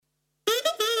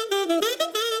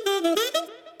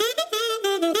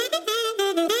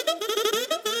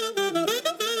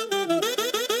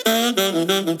Have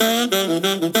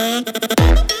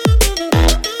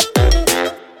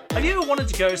you ever wanted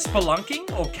to go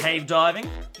spelunking or cave diving?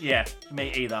 Yeah,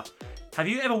 me either. Have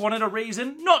you ever wanted a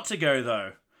reason not to go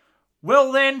though?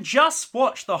 Well then, just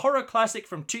watch the horror classic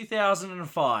from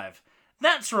 2005.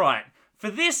 That's right,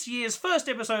 for this year's first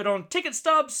episode on Ticket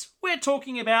Stubs, we're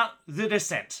talking about The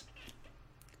Descent.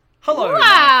 Hello,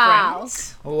 my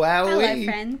friends. Wow. Hello,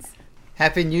 friends.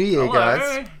 Happy New Year, Hello.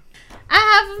 guys. I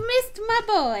have missed my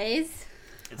boys.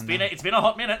 It's been a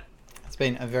hot minute. It's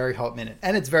been a very hot minute.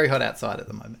 And it's very hot outside at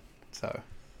the moment. So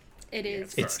It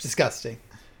is. it's disgusting.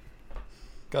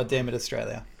 God damn it,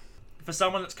 Australia. For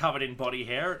someone that's covered in body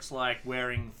hair, it's like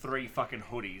wearing 3 fucking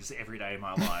hoodies every day of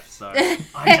my life. So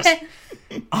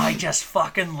I just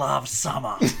fucking love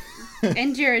summer.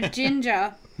 And you're a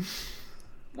ginger.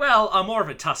 Well, I'm more of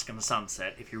a Tuscan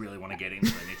sunset if you really want to get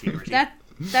into the nitty gritty.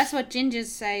 That's what gingers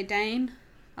say, Dane.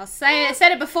 I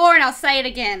said it before and I'll say it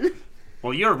again.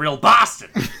 Well, you're a real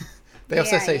bastard. They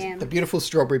also Yeah, I say am. the beautiful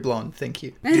strawberry blonde. Thank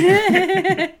you.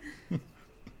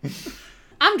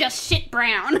 I'm just shit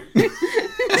brown.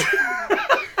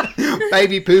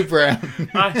 Baby poo brown.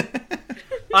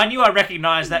 I knew I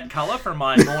recognised that colour from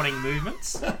my morning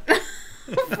movements.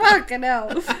 Fucking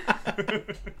hell.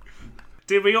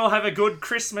 Did we all have a good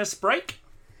Christmas break?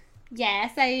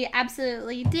 Yes, I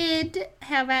absolutely did.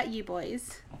 How about you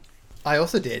boys? I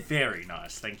also did. Very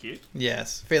nice, thank you.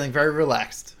 Yes. Feeling very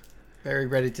relaxed. Very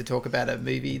ready to talk about a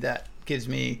movie that gives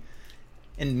me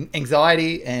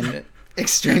anxiety and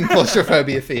extreme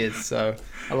claustrophobia fears. So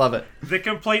I love it. The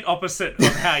complete opposite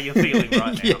of how you're feeling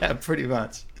right now. Yeah, pretty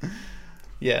much.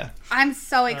 Yeah. I'm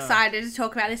so excited to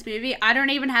talk about this movie. I don't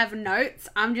even have notes.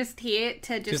 I'm just here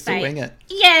to just To say, wing it.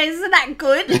 yeah, isn't that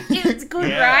good? It's good,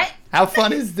 Yeah. right? How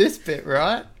fun is this bit,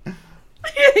 right?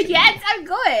 Yeah, it's so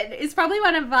good. It's probably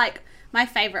one of my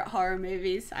favorite horror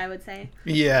movies, I would say.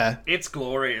 Yeah. It's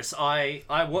glorious. I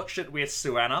watched it with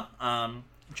Suanna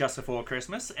just before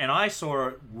Christmas, and I saw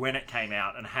it when it came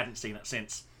out and hadn't seen it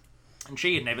since. And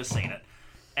she had never seen it.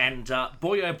 And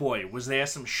boy, oh boy, was there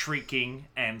some shrieking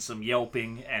and some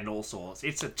yelping and all sorts.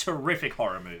 It's a terrific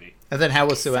horror movie. And then how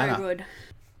was Suanna? So good.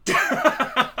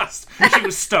 She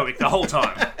was stoic the whole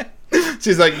time.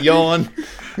 She's like, yawn.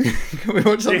 Can we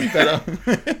watch something better?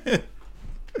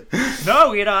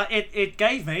 No, it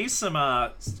gave me some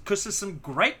because there's some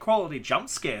great quality jump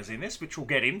scares in this, which we'll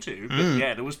get into. But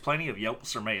yeah, there was plenty of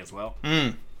yelps from me as well.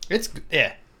 It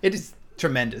is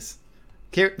tremendous.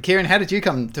 Kieran, how did you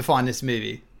come to find this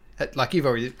movie? Like, you've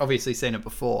obviously seen it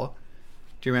before.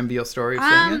 Do you remember your story of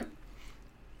seeing it?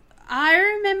 I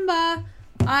remember,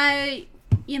 I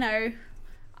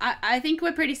think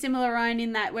we're pretty similar, Ryan,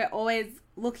 in that we're always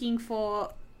looking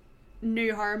for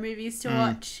new horror movies to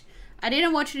watch. I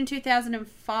didn't watch it in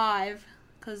 2005,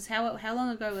 because how long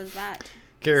ago was that?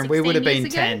 Kieran, we would have 16 been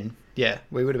years ago? 10. Yeah,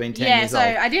 we would have been 10 Yeah, years so old.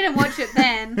 I didn't watch it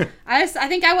then. I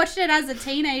think I watched it as a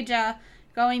teenager,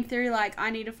 going through, I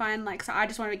need to find, so I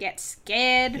just wanted to get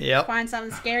scared, Yep. find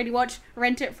something scary to watch,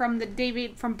 rent it from the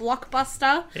DVD, from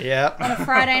Blockbuster Yeah. on a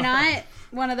Friday night.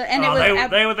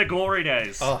 They were the glory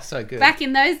days. Oh, so good. Back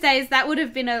in those days, that would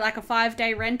have been a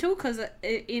 5-day rental, because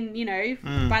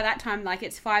by that time,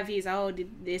 it's 5 years old.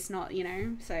 It's not,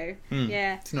 so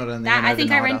yeah. It's not only That an I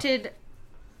think I overnighter.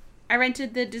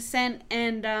 rented The Descent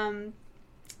and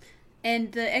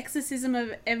The Exorcism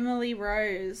of Emily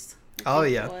Rose. I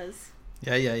think yeah. it was.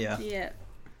 Yeah. Yeah.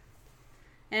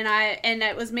 And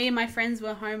it was me and my friends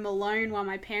were home alone while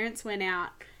my parents went out.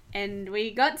 And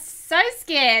we got so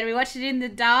scared. We watched it in the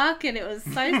dark, and it was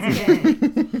so scary.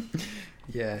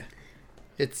 Yeah.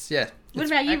 What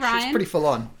about you, Ryan? It's pretty full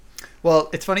on. Well,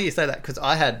 it's funny you say that, because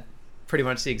I had pretty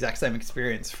much the exact same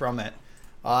experience from it.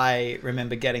 I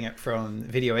remember getting it from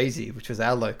Video Easy, which was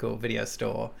our local video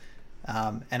store.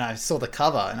 And I saw the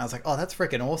cover, and I was like, oh, that's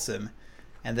freaking awesome.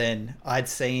 And then I'd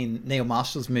seen Neil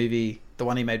Marshall's movie, the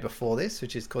one he made before this,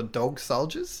 which is called Dog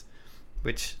Soldiers,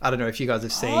 which I don't know if you guys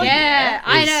have seen. Oh, yeah,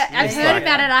 I know. I've It's heard like-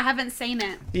 about it. I haven't seen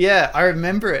it. Yeah, I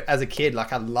remember it as a kid.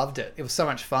 I loved it. It was so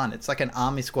much fun. It's like an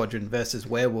army squadron versus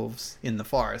werewolves in the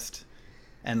forest.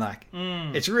 And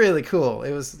it's really cool.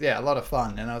 It was, a lot of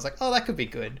fun. And I was like, oh, that could be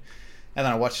good. And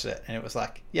then I watched it, and it was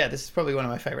like, yeah, this is probably one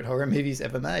of my favorite horror movies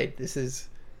ever made. This is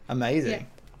amazing.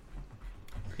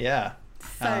 Yeah.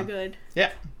 So good.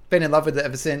 Yeah. Been in love with it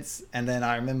ever since. And then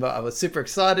I remember I was super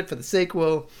excited for the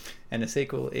sequel, and the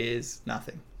sequel is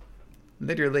nothing.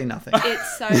 Literally nothing.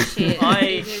 It's so shit.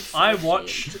 It is so I shit.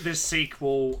 watched the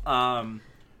sequel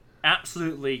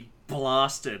absolutely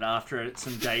blasted after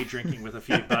some day drinking with a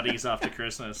few buddies after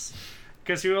Christmas.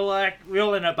 Because we all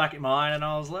ended up back at mine, and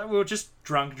I was like, we were just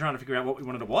drunk and trying to figure out what we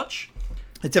wanted to watch.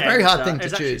 It's a very hard thing it to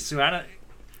was actually choose. Suanna.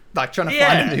 like trying to Yeah,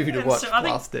 find a movie to and watch so I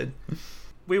think- blasted.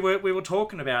 We were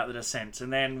talking about The Descent,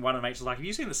 and then one of the mates was like, "Have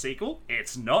you seen the sequel?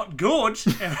 It's not good."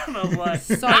 And I was like,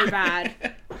 So bad.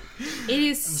 It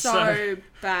is so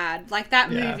bad. Like, that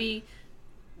Yeah. movie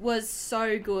was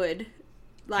so good.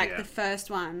 Like, Yeah. the first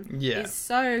one Yeah. is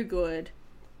so good.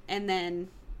 And then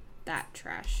that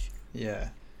trash. Yeah.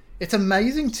 It's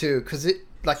amazing too, because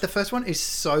the first one is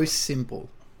so simple.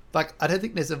 Like, I don't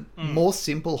think there's a more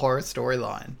simple horror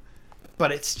storyline,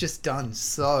 but it's just done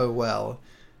so well.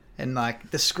 And, like,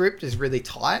 the script is really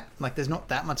tight. Like, there's not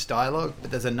that much dialogue,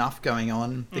 but there's enough going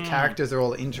on. The characters are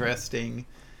all interesting.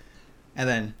 And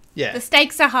then, yeah, The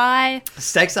stakes are high. the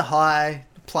stakes are high.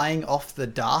 Playing off the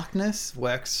darkness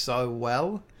works so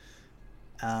well.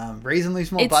 Reasonably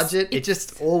small budget. It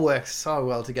just all works so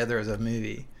well together as a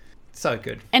movie. So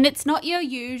good. And it's not your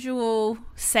usual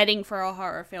setting for a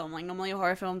horror film. Like, normally a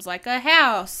horror film's like a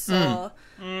house or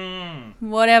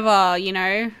whatever, you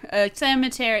know, a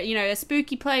cemetery, you know, a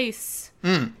spooky place.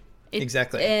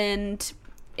 Exactly. And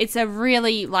it's a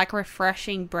really, like,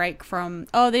 refreshing break from,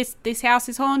 oh, this house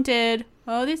is haunted.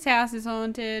 Oh, this house is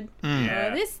haunted.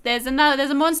 Yeah. Oh, there's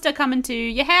a monster coming to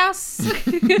your house.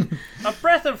 a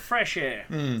breath of fresh air.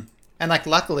 And, like,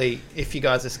 luckily, if you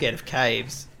guys are scared of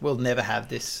caves, we'll never have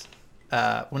this.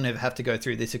 We'll never have to go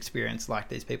through this experience like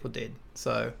these people did.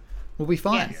 So we'll be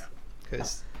fine. Yes.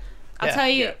 Because I'll tell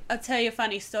you a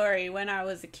funny story. When I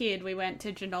was a kid, we went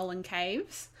to Jenolan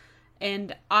Caves,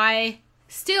 and I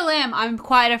still am. I'm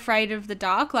quite afraid of the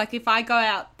dark. Like, if I go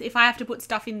out, if I have to put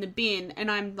stuff in the bin,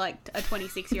 and I'm like a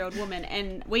 26-year-old woman,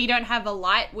 and we don't have a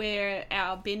light where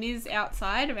our bin is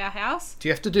outside of our house. do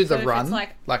you have to do the if run?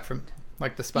 it's Like from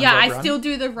like the SpongeBob Yeah, I run? still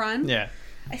do the run. Yeah.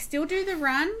 I still do the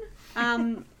run.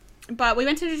 But we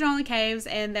went to the Jenolan Caves,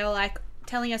 and they were like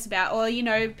telling us about, or, you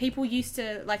know,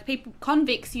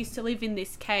 convicts used to live in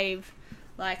this cave,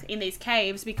 like in these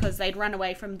caves, because they'd run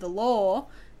away from the law,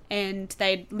 and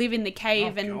they'd live in the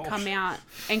cave and come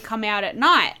out at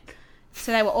night.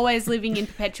 So they were always living in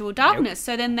perpetual darkness.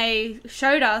 So then they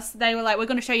showed us, they were like, we're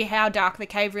going to show you how dark the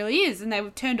cave really is. And they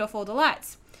turned off all the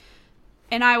lights.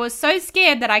 And I was so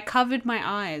scared that I covered my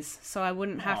eyes so I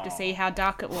wouldn't have to see how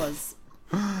dark it was.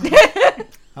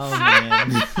 Oh man.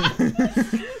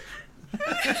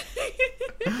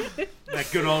 That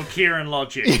good old Kieran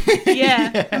logic.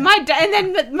 Yeah. And my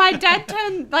dad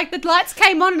turned, like, the lights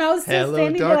came on, and I was still Hello,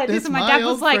 standing there like darkness, this, and my my dad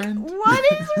was old like, friend.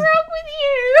 what is wrong with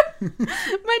you?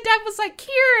 My dad was like,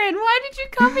 Kieran, why did you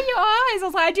cover your eyes? I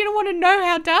was like, I didn't want to know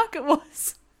how dark it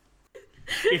was.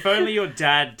 If only your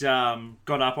dad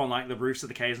got up on, like, the roofs of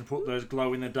the caves and put those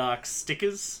glow-in-the-dark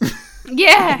stickers.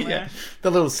 Yeah. Yeah.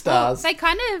 The little stars. They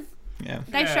kind of, Yeah.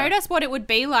 they showed us what it would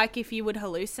be like if you would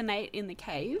hallucinate in the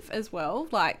cave as well.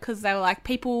 Like, because they were like,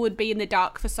 people would be in the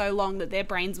dark for so long that their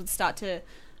brains would start to,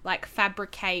 like,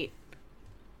 fabricate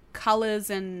colours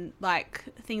and, like,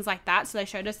 things like that. So they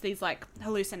showed us these, like,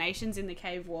 hallucinations in the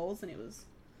cave walls, and it was...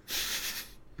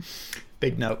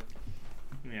 Big nope.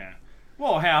 Yeah.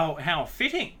 Well, how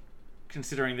fitting,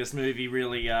 considering this movie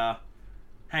really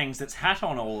hangs its hat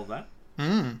on all of that.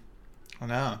 I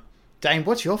know. Dane,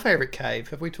 what's your favourite cave?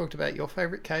 Have we talked about your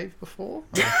favourite cave before?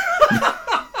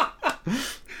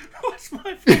 What's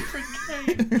my favourite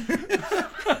cave?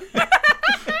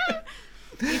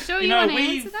 You sure you, You know, want to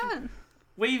answer that?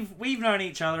 We've known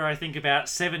each other, I think, about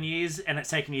 7 years, and it's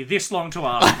taken you this long to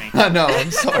ask me. I know,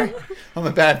 I'm sorry. I'm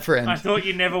a bad friend. I thought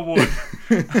you never would.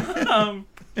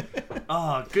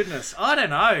 Oh, goodness. I don't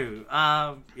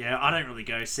know. Yeah, I don't really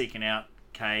go seeking out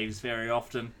caves very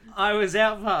often. I was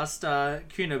out past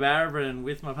Coonabarabran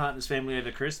with my partner's family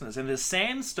over Christmas, and there's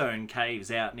sandstone caves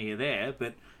out near there,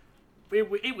 but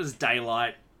it was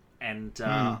daylight, and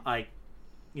I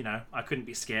couldn't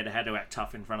be scared. I had to act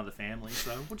tough in front of the family,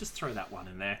 so we'll just throw that one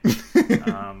in there.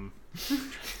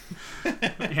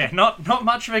 Yeah, not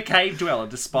much of a cave dweller,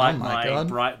 despite my God.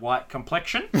 bright white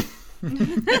complexion.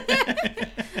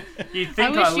 You'd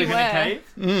think wish I live you in a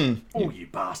cave? Oh, you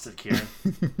bastard, Kieran.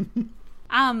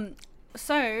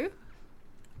 So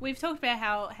we've talked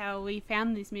about how we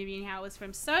found this movie and how it was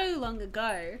from so long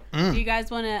ago. Do you guys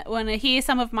want to hear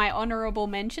some of my honourable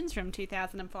mentions from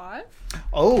 2005?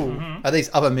 Oh, are these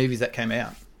other movies that came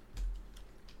out?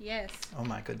 Yes. Oh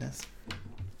my goodness.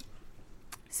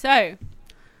 So,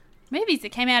 movies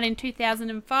that came out in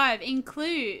 2005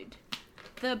 include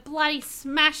the bloody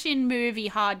smashing movie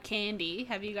Hard Candy.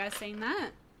 Have you guys seen that?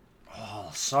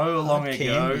 Oh, so long Hard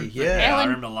ago. Candy, yeah. I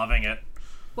remember loving it.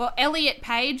 Well, Elliot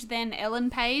Page, then Ellen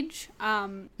Page.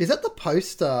 Is that the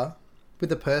poster with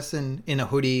the person in a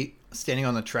hoodie standing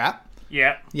on the trap?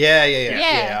 Yeah. Yeah,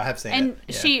 I have seen and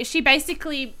it. Yeah. she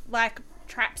basically, like,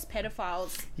 traps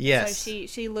pedophiles. Yes. So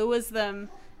she lures them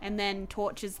and then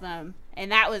tortures them.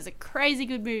 And that was a crazy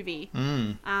good movie.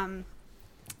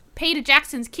 Peter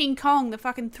Jackson's King Kong, the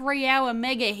fucking 3-hour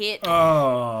mega hit,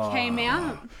 came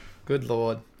out. Good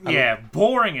lord. Yeah,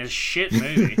 boring as shit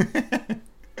movie.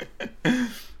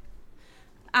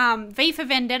 V for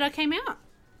Vendetta came out.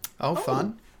 Oh,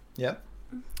 fun. Yep.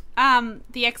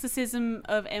 The Exorcism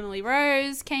of Emily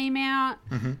Rose came out.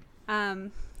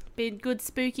 Been good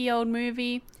spooky old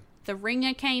movie. The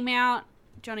Ringer came out.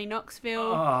 Johnny Knoxville.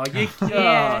 Oh,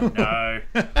 Yeah. no.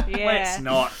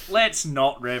 Yeah. Let's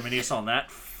not reminisce on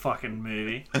that fucking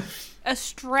movie.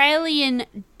 Australian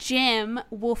gem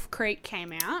Wolf Creek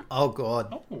came out. Oh,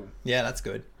 God. Oh. Yeah, that's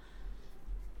good.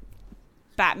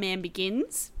 Batman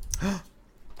Begins.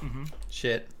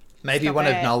 Shit. Maybe Stop one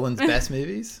of it. Nolan's best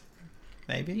movies.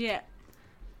 Maybe. Yeah.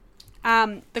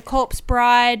 The Corpse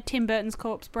Bride, Tim Burton's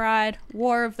Corpse Bride,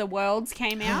 War of the Worlds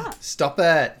came out. Stop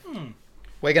it.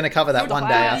 We're going to cover that Good one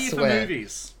day, I idea for swear.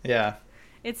 movies. Yeah.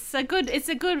 It's a good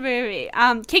movie.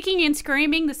 Kicking and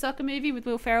Screaming, the soccer movie with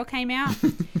Will Ferrell came out.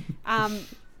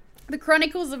 The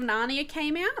Chronicles of Narnia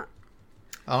came out.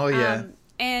 Oh, yeah.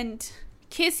 And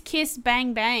Kiss Kiss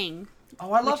Bang Bang.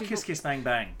 Oh, I love Which is- Kiss Kiss Bang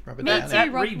Bang. Robert Me Downey. too.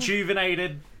 That Rob-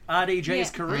 rejuvenated RDJ's Yeah.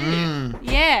 career.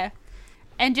 Yeah.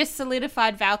 And just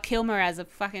solidified Val Kilmer as a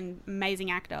fucking amazing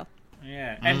actor.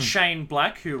 Yeah. And Shane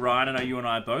Black, who Ryan, I know you and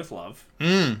I both love.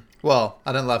 Well,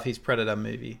 I don't love his Predator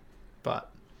movie, but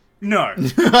No.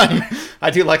 I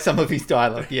do like some of his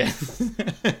dialogue, yes.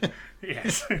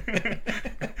 Yes.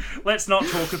 Let's not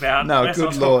talk about No, let's good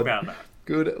not lord. talk about that.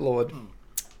 Good lord.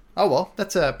 Oh, well,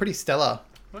 that's a pretty stellar,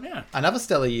 Well, yeah. another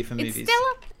stellar year for It's movies.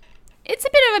 stellar. It's a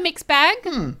bit of a mixed bag.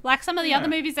 Hmm. Like some of the Yeah. other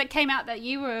movies that came out that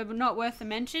you were not worth a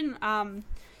mention.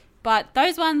 But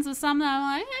those ones were some that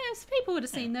I'm like, if people would have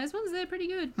seen those ones, they're pretty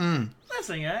good. That's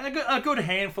the thing, a good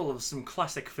handful of some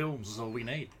classic films is all we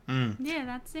need. Yeah,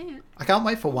 that's it. I can't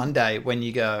wait for one day when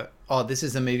you go, oh, this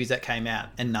is the movies that came out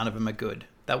and none of them are good.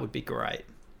 That would be great.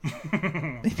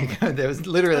 You go, there was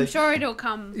literally... I'm sure it'll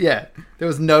come. Yeah, there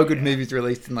was no good movies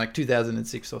released in like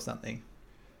 2006 or something.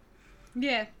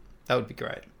 Yeah. That would be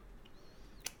great.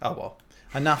 Oh, well.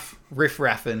 Enough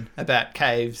riff-raffing about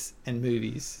caves and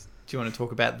movies. Do you want to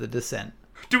talk about The Descent?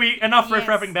 Do we enough Yes.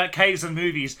 riff-raffing about caves and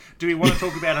movies? Do we want to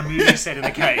talk about a movie set in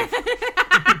a cave?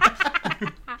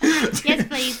 Yes,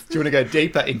 please. Do you want to go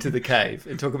deeper into the cave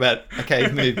and talk about a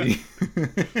cave movie?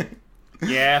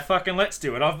 Yeah, fucking let's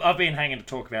do it. I've been hanging to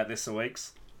talk about this for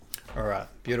weeks. All right,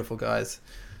 beautiful guys.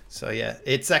 So yeah,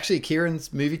 it's actually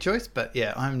Kieran's movie choice, but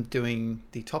yeah, I'm doing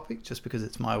the topic just because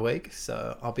it's my week,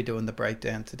 so I'll be doing the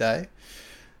breakdown today.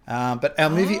 But our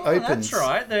movie opens. That's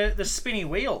right, the spinny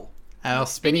wheel. Our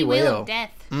spinny Wheel wheel. of Death.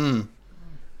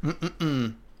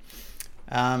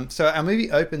 So our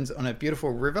movie opens on a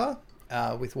beautiful river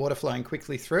with water flowing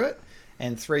quickly through it,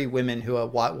 and three women who are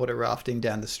whitewater rafting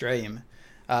down the stream.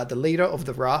 The leader of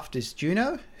the raft is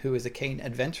Juno, who is a keen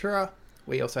adventurer.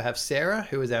 We also have Sarah,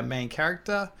 who is our main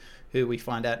character, who we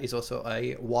find out is also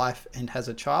a wife and has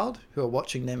a child, who are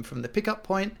watching them from the pickup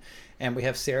point. And we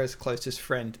have Sarah's closest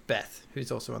friend, Beth,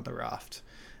 who's also on the raft.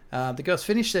 The girls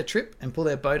finish their trip and pull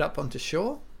their boat up onto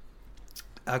shore.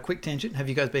 Quick tangent, have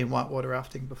you guys been whitewater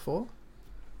rafting before?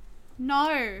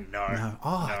 No. No.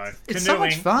 Oh, No. it's so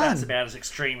much Canoeing, fun. That's about as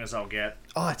extreme as I'll get.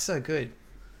 Oh, it's so good.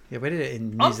 Yeah, we did it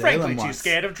in New I'm Zealand frankly too once.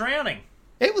 scared of drowning.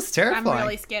 It was I'm terrifying.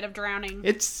 really scared of drowning.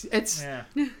 It's Yeah.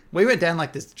 we went down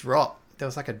like this drop. There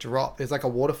was like a drop. It was like a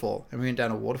waterfall, and we went down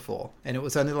a waterfall, and it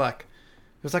was only like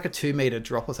it was like a 2-meter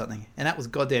drop or something, and that was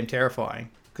goddamn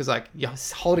terrifying because like you're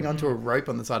holding onto a rope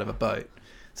on the side of a boat,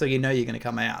 so you know you're going to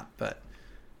come out, but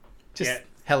just Yeah.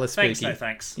 hella spooky. Thanks, no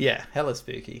thanks. Yeah, hella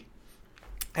spooky.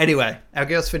 Anyway, our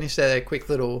girls finished their quick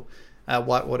little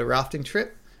whitewater rafting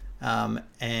trip,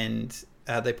 and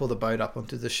they pull the boat up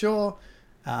onto the shore.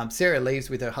 Sarah leaves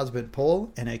with her husband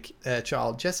Paul and her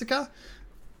child Jessica.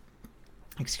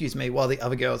 Excuse me, while the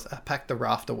other girls pack the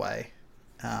raft away.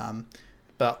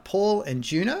 But Paul and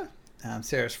Juno,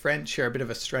 Sarah's friend, share a bit of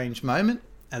a strange moment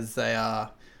as they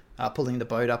are pulling the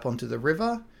boat up onto the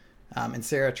river. And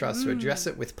Sarah tries to address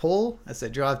it with Paul as they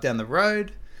drive down the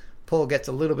road. Paul gets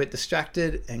a little bit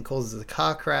distracted and causes a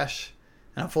car crash.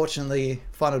 And unfortunately,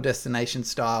 Final Destination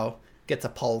style, gets a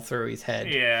pole through his head.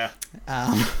 Yeah.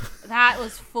 That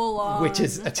was full on. Which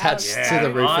is That attached was- to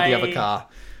the roof of the other I- car.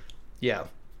 Yeah.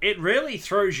 It really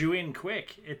throws you in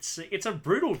quick. It's a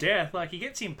brutal death. Like, he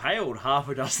gets impaled half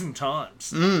a dozen times.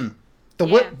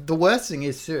 The worst thing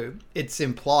is, too, it's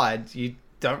implied, you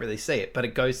don't really see it, but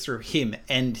it goes through him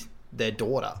and their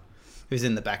daughter, who's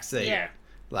in the back seat. Yeah.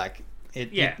 Like,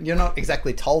 Yeah. you're not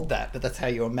exactly told that, but that's how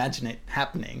you imagine it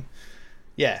happening.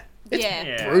 Yeah. It's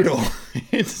Yeah. brutal.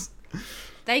 It's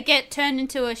They get turned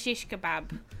into a shish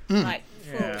kebab. Like,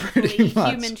 Yeah. fully Pretty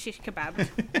much. human shish kebab.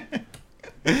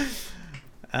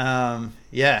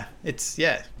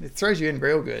 It throws you in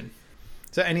real good.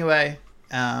 So anyway,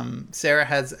 Sarah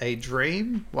has a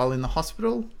dream while in the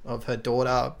hospital of her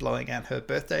daughter blowing out her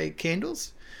birthday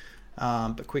candles,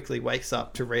 but quickly wakes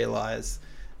up to realize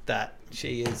that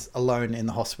she is alone in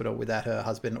the hospital without her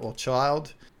husband or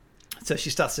child. So she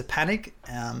starts to panic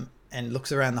and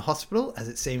looks around the hospital as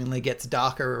it seemingly gets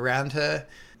darker around her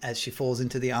as she falls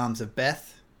into the arms of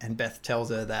Beth, and Beth tells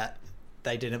her that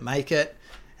they didn't make it,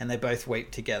 and they both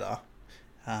weep together.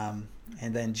 And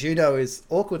then Juno is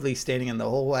awkwardly standing in the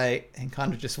hallway and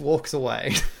kind of just walks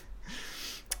away.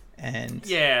 And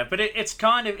Yeah, but it's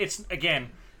kind of, it's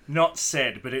again not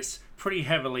said, but it's pretty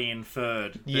heavily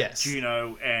inferred that Yes.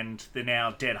 Juno and the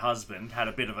now dead husband had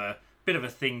a bit of a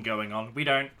thing going on. We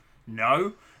don't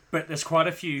know, but there's quite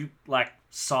a few like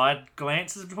side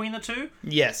glances between the two,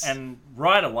 yes, and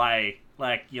right away,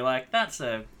 like you're like,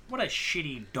 what a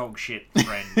shitty dog shit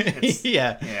friend. It's,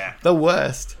 yeah, the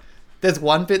worst. There's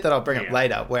one bit that I'll bring up Yeah.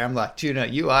 later where I'm like, Juno,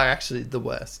 you are actually the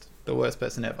worst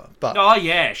person ever. But Oh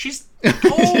yeah, she's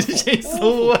awful, she's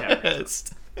awful the character.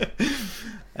 worst.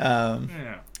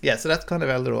 Yeah. Yeah, so that's kind of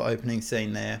our little opening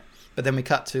scene there. But then we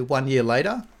cut to 1 year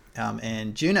later,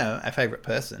 and Juno, our favourite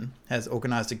person, has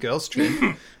organised a girls' trip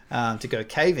to go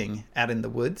caving out in the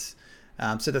woods.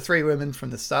 So the three women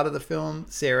from the start of the film,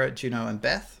 Sarah, Juno and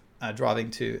Beth, are driving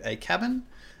to a cabin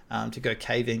to go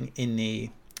caving in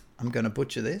the, I'm going to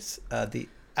butcher this, the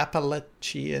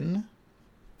Appalachian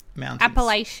Mountains.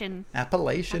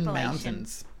 Appalachian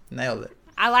Mountains. Nailed it.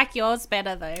 I like yours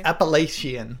better, though.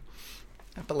 Appalachian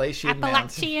Mountains. Appalachian.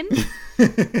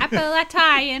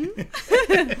 Appalachian.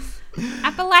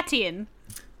 Appalachian.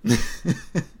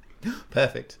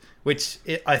 Perfect. Which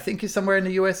I think is somewhere in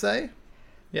the USA.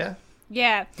 Yeah.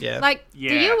 Yeah. Yeah. Like,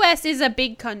 Yeah. the US is a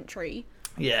big country.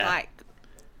 Yeah. Like,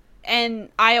 and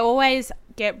I always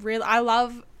get real. I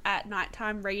love at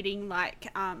nighttime reading, like,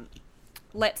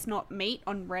 Let's Not Meet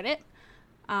on Reddit.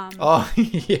 Oh,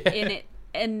 yeah. In it.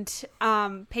 And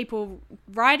people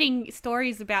writing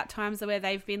stories about times where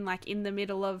they've been like in the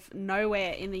middle of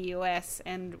nowhere in the US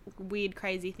and weird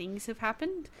crazy things have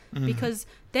happened, because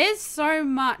there's so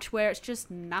much where it's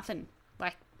just nothing,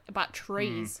 like, but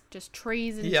trees, just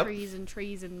trees and Yep. trees and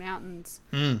trees and mountains.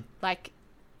 Mm. Like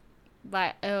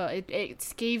it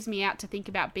skeeves me out to think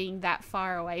about being that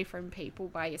far away from people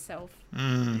by yourself.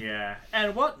 Yeah,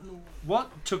 and what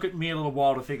took me a little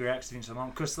while to figure out so long,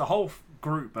 because the whole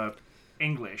group are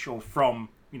English or from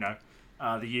the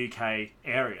UK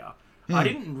area. I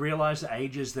didn't realise the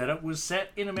ages that it was set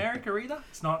in America either.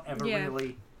 It's not ever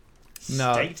really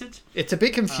No. stated. It's a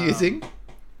bit confusing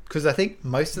because I think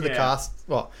most of the Yeah. cast,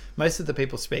 well, most of the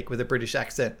people speak with a British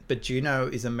accent, but Juno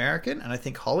is American, and I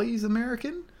think Holly is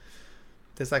American.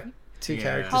 There's like two Yeah.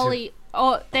 characters. who- Holly,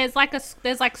 there's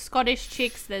like Scottish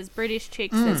chicks, there's British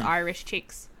chicks, there's Irish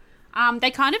chicks. They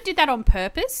kind of did that on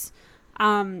purpose.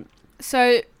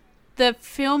 So the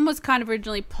film was kind of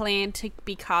originally planned to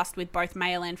be cast with both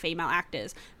male and female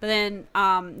actors, but then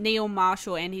Neil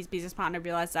Marshall and his business partner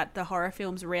realized that the horror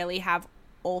films rarely have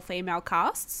all female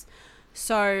casts,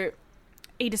 so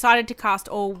he decided to cast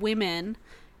all women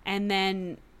and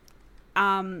then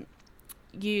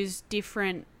use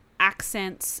different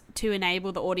accents to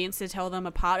enable the audience to tell them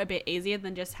apart a bit easier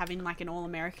than just having like an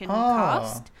all-American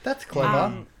cast. That's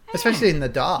clever. Especially in the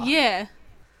dark. Yeah.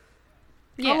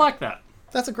 I like that.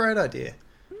 That's a great idea.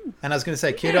 And I was going to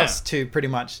say kudos to pretty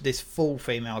much this full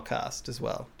female cast as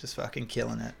well. Just fucking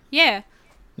killing it. Yeah.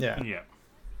 Yeah. Yeah.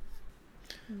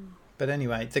 But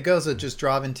anyway, the girls are just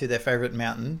driving to their favourite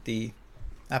mountain, the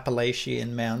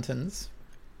Appalachian Mountains.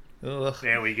 Ugh.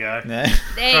 There we go. Yeah.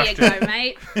 There you go,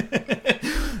 mate.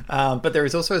 But there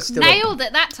is also still Nailed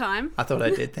it that time. I thought I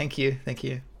did. Thank you.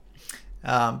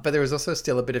 But there is also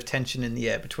still a bit of tension in the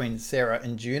air between Sarah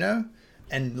and Juno.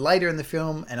 And later in the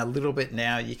film, and a little bit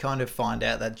now, you kind of find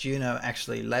out that Juno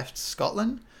actually left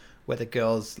Scotland, where the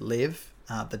girls live,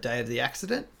 the day of the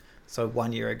accident. So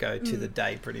 1 year ago to the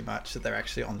day, pretty much, that they're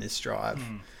actually on this drive.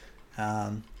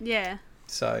 Yeah.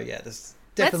 So yeah, there's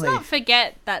definitely. Let's not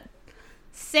forget that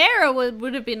Sarah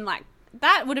would have been like,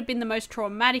 that would have been the most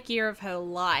traumatic year of her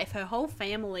life. Her whole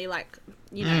family, like,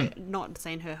 you know, not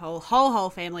saying her whole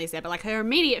family is dead, but like her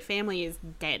immediate family is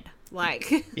dead.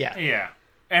 Like, Yeah. Yeah.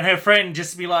 And her friend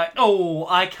just be like, "Oh,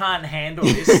 I can't handle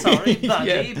this. Sorry, buddy.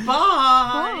 Yeah.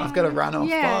 Bye." I've got to run off.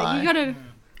 yeah, Bye. you gotta.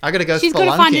 I got to go. She's got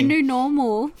to find a spelunking. new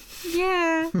normal.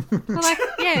 Yeah. Like,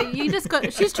 yeah, you just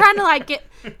got. She's trying to like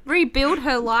rebuild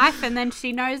her life, and then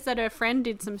she knows that her friend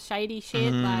did some shady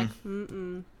shit. Like,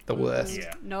 The worst.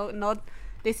 Yeah. no,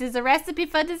 This is a recipe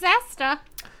for disaster.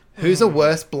 Who's a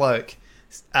worse bloke?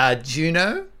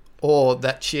 Juno or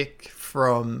that chick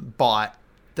from Bite?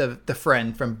 The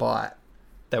friend from Bite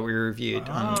that we reviewed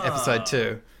on episode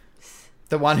 2.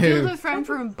 The one Still who... the friend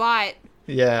from Bite.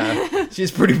 Yeah,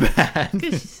 she's pretty bad.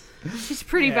 She's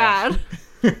pretty bad.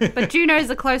 But Juno's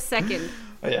a close second.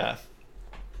 Yeah.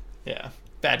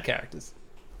 Bad characters.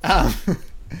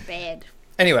 Bad.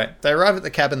 Anyway, they arrive at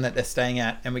the cabin that they're staying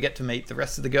at, and we get to meet the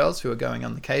rest of the girls who are going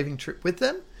on the caving trip with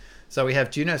them. So we have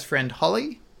Juno's friend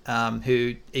Holly,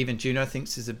 who even Juno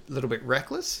thinks is a little bit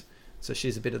reckless. So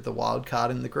she's a bit of the wild card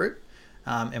in the group.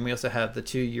 And we also have the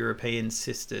 2 European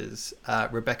sisters,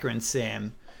 Rebecca and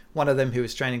Sam. One of them who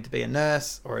is training to be a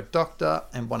nurse or a doctor,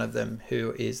 and one of them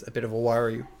who is a bit of a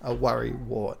worry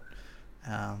wart.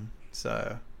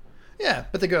 But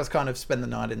the girls kind of spend the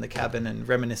night in the cabin and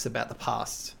reminisce about the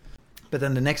past. But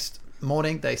then the next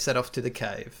morning, they set off to the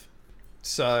cave.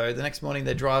 So the next morning,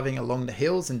 they're driving along the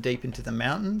hills and deep into the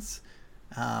mountains.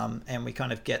 And we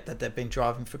kind of get that they've been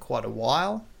driving for quite a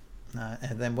while.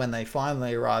 And then when they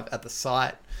finally arrive at the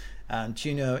site,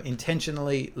 Juno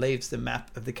intentionally leaves the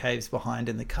map of the caves behind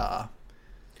in the car.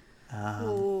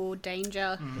 Ooh,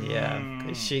 danger. Yeah,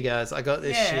 'cause she goes, I got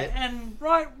this shit. And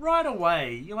right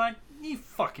away, you're like, you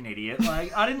fucking idiot.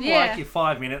 Like, I didn't like you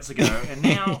 5 minutes ago, and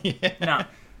now,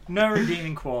 no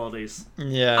redeeming qualities.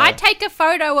 Yeah. I take a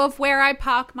photo of where I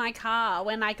park my car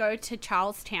when I go to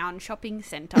Charlestown Shopping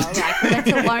Centre, like, let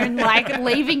alone, like,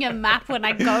 leaving a map when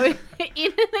I go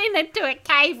into a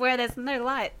cave where there's no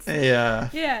lights. Yeah.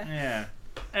 Yeah.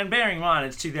 And bearing in mind,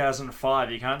 it's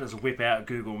 2005, you can't just whip out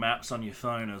Google Maps on your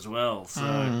phone as well,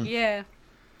 so... Yeah.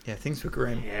 Yeah, things were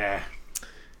grim. Yeah.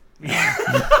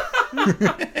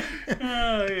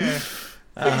 Oh, yeah.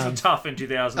 Things were tough in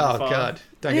 2005. Oh, God.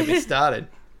 Don't get me started.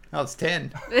 I was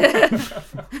 10.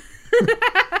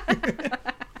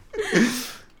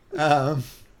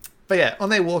 But yeah, on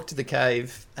their walk to the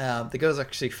cave, the girls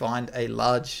actually find a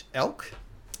large elk.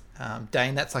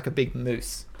 Dane, that's like a big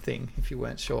moose thing, if you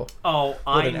weren't sure. Oh,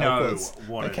 what I an elk know was.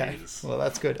 what Okay. it is. Well,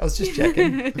 that's good. I was just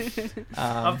checking.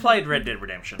 I've played Red Dead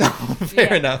Redemption.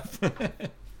 Fair enough.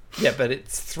 Yeah, but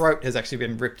its throat has actually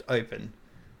been ripped open.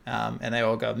 And they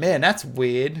all go, man, that's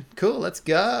weird. Cool, let's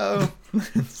go.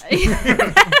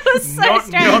 That was so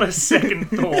strange. Not a second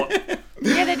thought.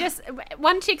 Yeah, they're just...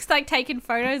 One chick's, like, taking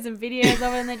photos and videos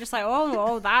of it, and they're just like,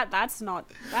 that's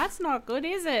not good,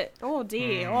 is it? Oh,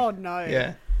 dear. Oh, no.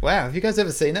 Yeah. Wow, have you guys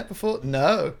ever seen that before?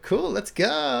 No. Cool, let's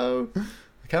go.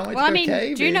 I can't wait to go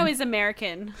caving. Juno is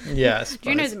American. Yeah, I suppose.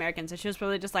 Juno's American, so she was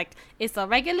probably just like, it's a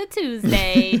regular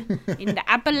Tuesday in the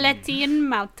Appalachian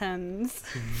Mountains.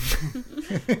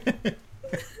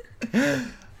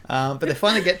 But they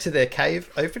finally get to their cave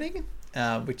opening,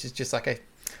 which is just like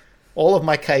all of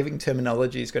my caving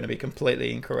terminology is going to be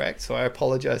completely incorrect, so I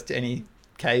apologize to any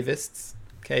cavists,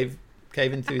 cave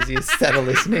enthusiasts that are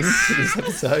listening to this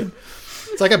episode.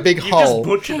 It's like a big You hole. just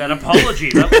butchered that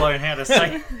apology, let alone how to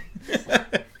say.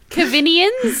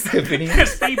 Cavinians?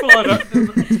 There's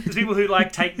people who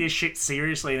like take this shit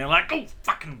seriously, and they're like, "Oh,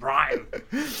 fucking Brian."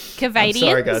 Cavadians? I'm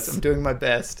sorry, guys. I'm doing my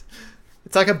best.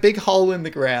 It's like a big hole in the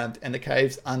ground, and the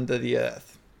cave's under the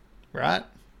earth, right?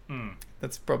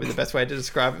 That's probably the best way to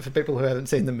describe it for people who haven't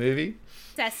seen the movie.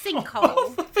 It's a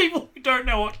sinkhole. For people who don't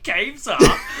know what caves are.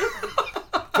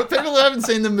 For people who haven't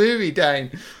seen the movie,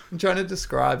 Dane, I'm trying to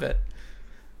describe it.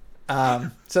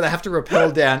 So they have to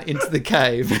rappel down into the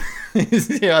cave, is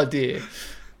the idea.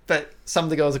 But some of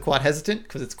the girls are quite hesitant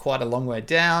because it's quite a long way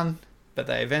down, but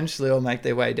they eventually all make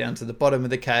their way down to the bottom of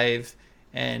the cave,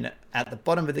 and at the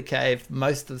bottom of the cave,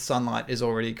 most of the sunlight is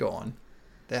already gone.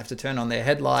 They have to turn on their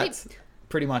headlights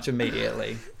pretty much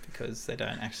immediately because they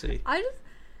don't actually... I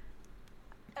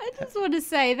just want to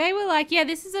say, they were like, yeah,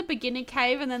 this is a beginner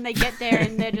cave, and then they get there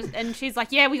and they're just... And she's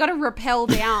like, yeah, we got to rappel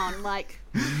down, like...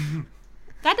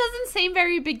 That doesn't seem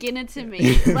very beginner to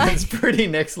me. That's pretty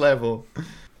next level.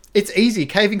 It's easy.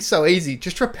 Caving's so easy.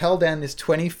 Just rappel down this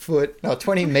 20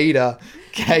 meter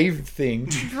cave thing.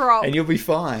 Drop. And you'll be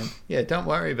fine. Yeah, don't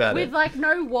worry about With, it. like,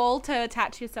 no wall to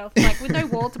attach yourself. Like, with no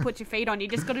wall to put your feet on, you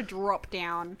just got to drop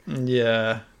down.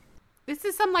 Yeah. This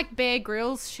is some, like, Bear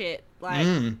Grylls shit.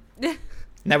 Like...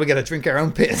 Now we got to drink our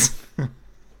own piss.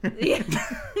 Yeah.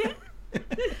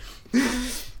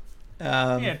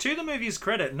 Yeah, to the movie's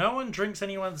credit, no one drinks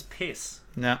anyone's piss.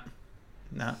 No.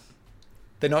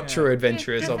 They're not true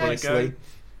adventurers, Yeah, obviously.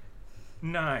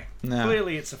 No. No.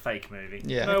 Clearly it's a fake movie.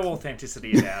 Yeah. No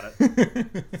authenticity about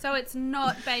it. So it's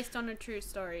not based on a true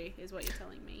story, is what you're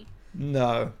telling me.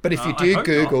 No. But if you I do hope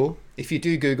Google,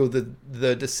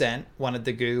 the Descent, one of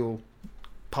the Google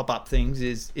pop-up things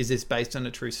is this based on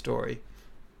a true story?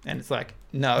 And it's like,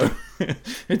 no.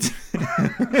 It's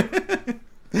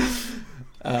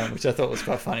which I thought was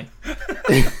quite funny.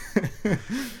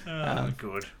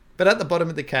 Good. But at the bottom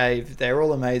of the cave, they're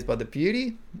all amazed by the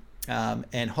beauty.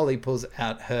 And Holly pulls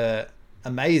out her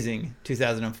amazing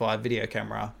 2005 video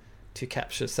camera to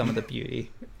capture some of the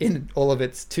beauty in all of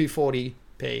its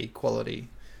 240p quality.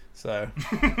 So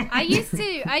I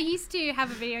used to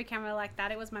have a video camera like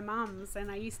that. It was my mum's,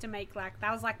 and I used to make that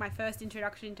was my first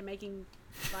introduction to making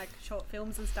short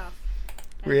films and stuff.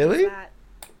 And really?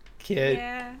 Cute.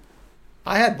 Yeah.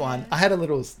 I had one. I had a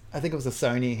little, I think it was a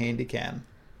Sony Handycam.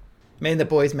 Me and the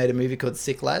boys made a movie called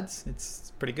Sick Lads.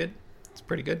 It's pretty good. It's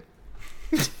pretty good.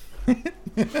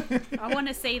 I want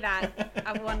to see that.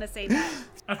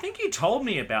 I think you told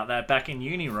me about that back in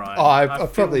uni, Ryan. Oh, I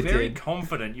probably feel very did.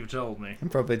 confident you told me. I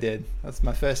probably did. That's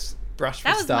my first brush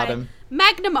That for was stardom. my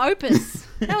magnum opus.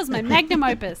 That was my magnum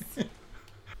opus.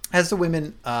 As the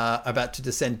women are about to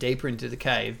descend deeper into the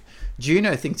cave,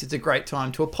 Juno thinks it's a great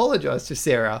time to apologise to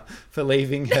Sarah for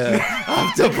leaving her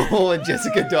after Paul and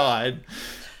Jessica died.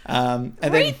 And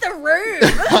Read the room.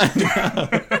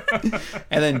 I know.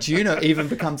 And then Juno even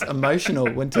becomes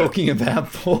emotional when talking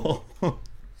about Paul.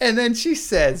 And then she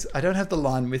says, I don't have the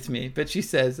line with me, but she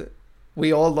says,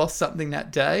 we all lost something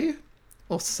that day,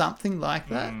 or something like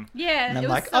that. Yeah, And I'm it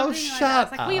was like, oh, something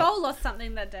shut that. It's we up. all lost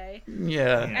something that day.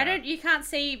 Yeah. You can't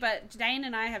see, but Dane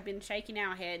and I have been shaking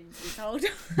our heads this whole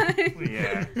time.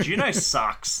 Yeah. Juno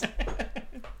sucks.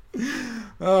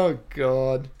 Oh,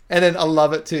 God. And then I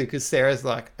love it, too, because Sarah's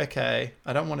like, okay,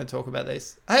 I don't want to talk about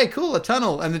this. Hey, cool, a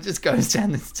tunnel. And it just goes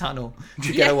down this tunnel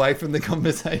to get away from the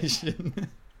conversation.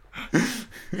 That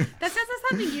sounds like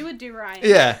something you would do, Ryan.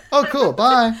 Yeah. Oh, cool.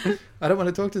 Bye. I don't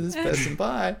want to talk to this person.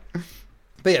 Bye.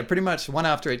 But yeah, pretty much one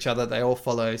after each other, they all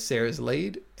follow Sarah's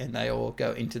lead and they all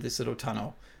go into this little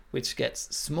tunnel, which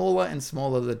gets smaller and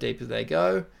smaller the deeper they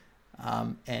go,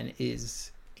 and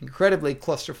is incredibly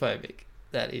claustrophobic.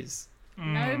 That is...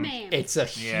 No, ma'am. It's a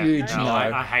Yeah. huge No, no.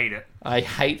 I hate it. I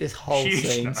hate this whole Huge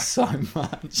scene no. so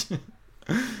much.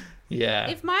 Yeah.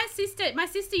 If my sister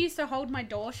used to hold my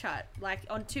door shut,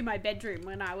 onto my bedroom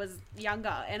when I was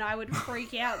younger, and I would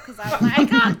freak out because I was like, I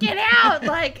can't get out.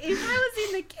 Like, if I was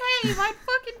in the cave, I'd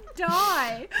fucking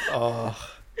die. Oh.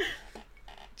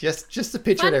 Just to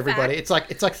picture Fun it, everybody. fact.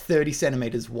 It's like 30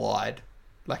 centimeters wide.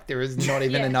 Like there is not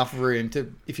even Yeah. enough room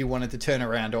to, if you wanted to turn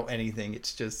around or anything.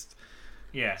 It's just...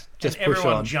 Yeah. Just and push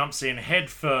everyone on. jumps in head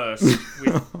first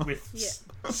with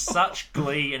such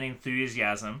glee and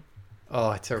enthusiasm.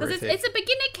 Oh, it's Because horrific. it's a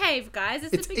beginner cave, guys.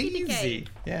 It's a beginner easy. cave.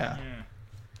 Yeah.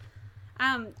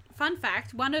 Fun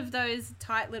fact, one of those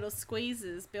tight little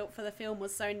squeezes built for the film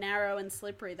was so narrow and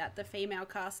slippery that the female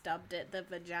cast dubbed it the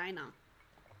vagina.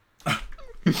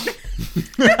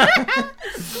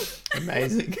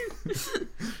 Amazing.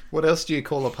 What else do you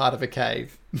call a part of a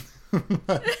cave?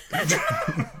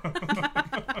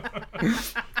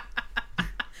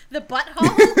 The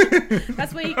butthole?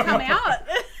 That's where you come out?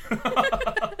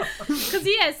 Because,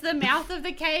 yes, the mouth of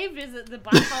the cave is the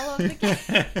butthole of the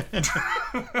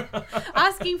cave.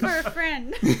 Asking for a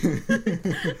friend.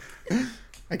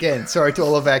 Again, sorry to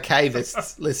all of our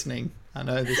cavists listening. I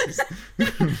know this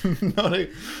is not a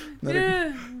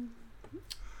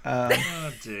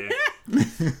Oh dear.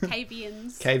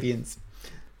 Cavians. cavians.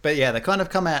 But yeah, they kind of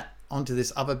come out onto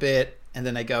this other bit and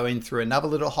then they go in through another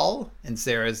little hole, and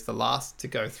Sarah's the last to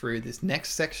go through this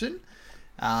next section,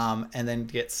 and then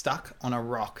get stuck on a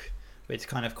rock, which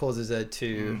kind of causes her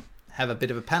to have a bit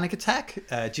of a panic attack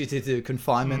due to the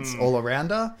confinements all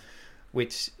around her,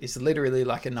 which is literally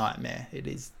like a nightmare. It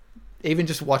is. Even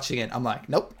just watching it, I'm like,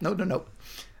 nope.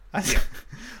 I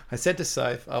said to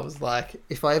Soph, I was like,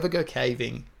 if I ever go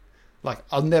caving, like,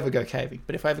 I'll never go caving,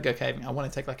 but if I ever go caving, I want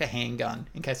to take like a handgun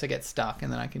in case I get stuck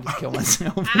and then I can just kill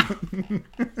myself.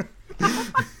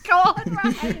 God,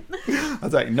 Ryan. I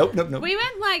was like, nope. We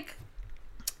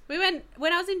went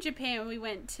when I was in Japan, we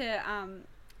went to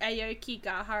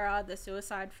Aokigahara, the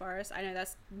suicide forest. I know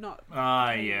that's not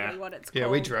Yeah. what it's called. Yeah,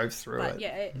 we drove through but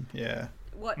it. yeah,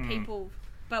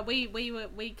 but we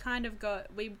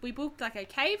booked like a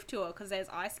cave tour because there's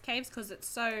ice caves because it's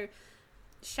so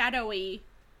shadowy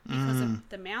because of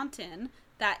the mountain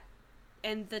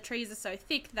and the trees are so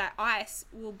thick that ice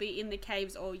will be in the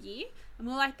caves all year. And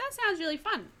we're like, that sounds really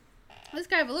fun. Let's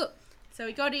go have a look. So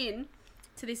we got in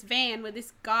to this van with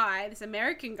this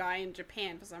American guy in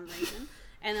Japan for some reason.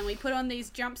 And then we put on these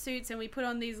jumpsuits and we put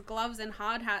on these gloves and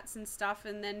hard hats and stuff.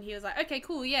 And then he was like, okay,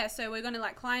 cool. Yeah. So we're going to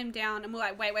like climb down. And we're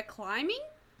like, wait, we're climbing?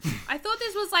 I thought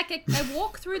this was like a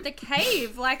walk through the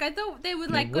cave. Like I thought they were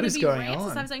like What going to is be going ramps and on?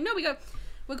 stuff. I was like, no, we go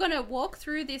we're gonna walk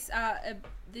through this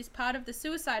part of the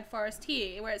suicide forest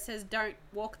here where it says don't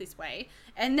walk this way,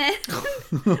 and then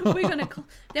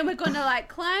we're gonna like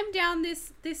climb down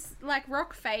this like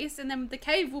rock face, and then the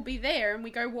cave will be there, and we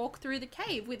go walk through the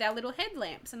cave with our little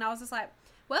headlamps. And I was just like,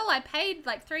 well, I paid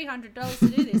like $300 to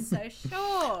do this, so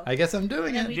sure. I guess I'm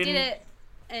doing And it. we did it,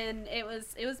 and it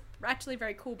was actually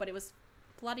very cool, but it was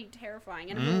bloody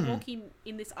terrifying. And we were walking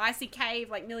in this icy cave,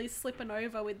 like nearly slipping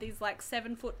over with these like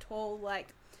 7-foot tall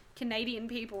like Canadian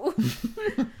people.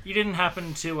 You didn't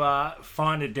happen to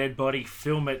find a dead body,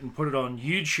 film it, and put it on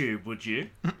YouTube, would you?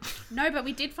 No, but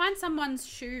we did find someone's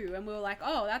shoe, and we were like,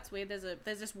 oh, that's weird.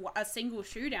 There's just a single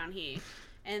shoe down here.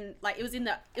 And like it was in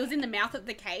the mouth of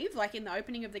the cave, like in the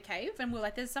opening of the cave, and we were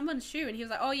like, there's someone's shoe. And he was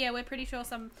like, oh yeah, we're pretty sure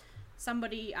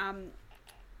somebody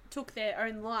took their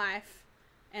own life,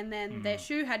 and then their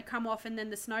shoe had come off, and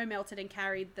then the snow melted and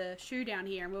carried the shoe down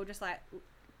here. And we were just like,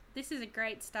 this is a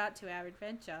great start to our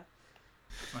adventure.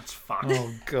 That's fucked.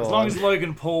 Oh, God. As long as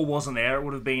Logan Paul wasn't there, it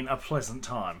would have been a pleasant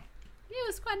time. Yeah, it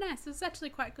was quite nice. It was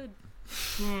actually quite good.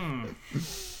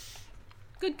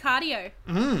 Good cardio.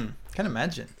 Can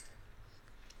imagine.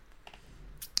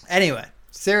 Anyway,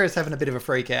 Sarah's having a bit of a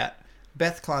freak out.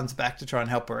 Beth climbs back to try and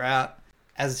help her out.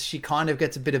 As she kind of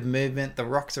gets a bit of movement, the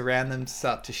rocks around them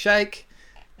start to shake,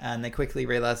 and they quickly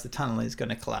realise the tunnel is going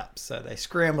to collapse. So they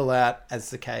scramble out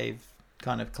as the cave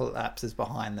kind of collapses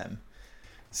behind them.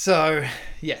 So,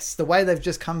 yes, the way they've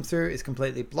just come through is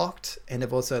completely blocked, and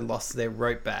they've also lost their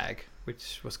rope bag,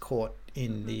 which was caught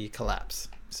in the collapse.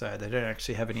 So they don't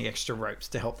actually have any extra ropes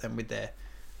to help them with their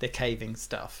caving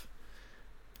stuff.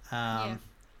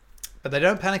 But they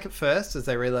don't panic at first, as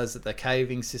they realise that the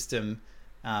caving system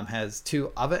has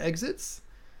 2 other exits,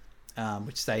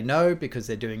 which they know because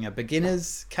they're doing a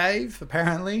beginner's cave,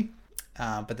 apparently.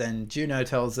 But then Juno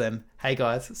tells them, hey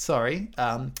guys, sorry,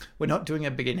 we're not doing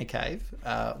a beginner cave.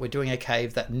 We're doing a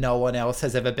cave that no one else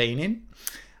has ever been in.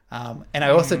 And I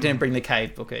also didn't bring the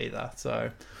cave book either. So,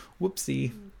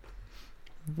 whoopsie.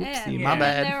 Whoopsie, my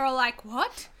bad. And they were all like,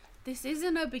 what? This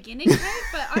isn't a beginning cave,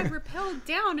 but I rappelled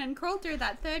down and crawled through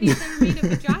that 30-centimetre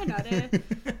vagina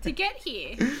to get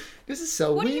here. This is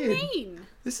so What weird. do you mean?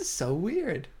 This is so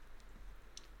weird.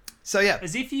 So, yeah.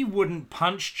 As if you wouldn't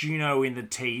punch Juno in the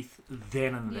teeth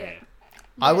then and there.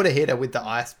 I would have hit her with the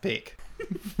ice pick.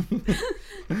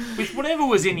 With whatever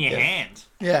was in your hand.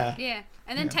 Yeah. Yeah,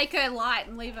 and then take her light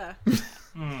and leave her.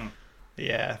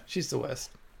 Yeah, she's the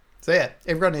worst. So yeah,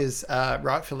 everyone is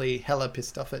rightfully hella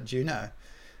pissed off at Juno.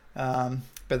 But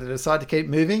they decide to keep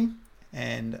moving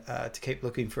and to keep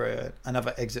looking for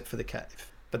another exit for the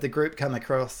cave. But the group come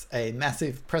across a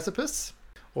massive precipice,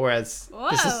 or as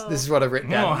this is what I've written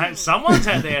down. Oh, someone's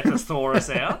had their thesaurus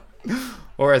out.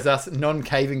 Or as us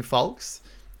non-caving folks,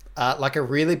 like a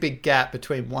really big gap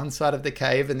between one side of the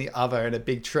cave and the other, and a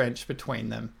big trench between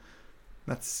them.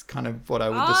 That's kind of what I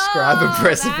would describe a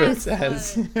precipice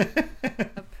as.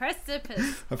 A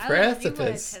precipice. A I learned a new word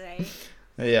precipice. today.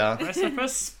 Yeah.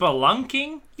 Precipice,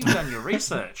 spelunking. You've done your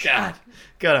research. God,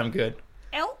 I'm good.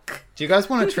 Elk. Do you guys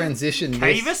want to transition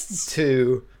this Cavists?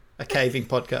 to a caving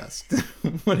podcast?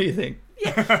 What do you think?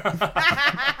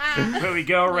 Where we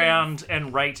go around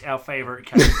and rate our favourite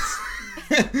caves.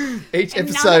 Each And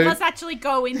episode, none of us actually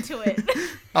go into it.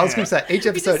 I was going to say, each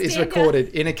episode just is stand recorded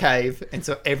in a cave, and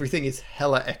so everything is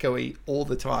hella echoey all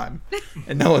the time,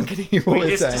 and no one can hear what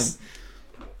we're saying.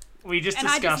 We just And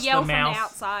I discussed just yell the from mouth. the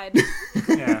outside.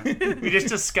 Yeah. We just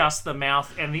discussed the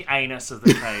mouth and the anus of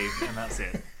the cave, and that's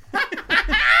it.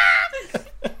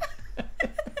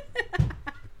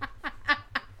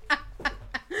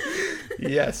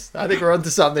 Yes, I think we're onto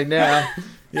something now.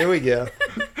 Here we go.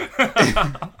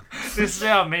 This is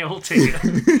our meal ticket.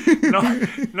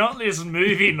 Not this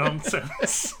movie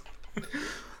nonsense.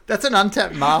 That's an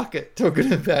untapped market,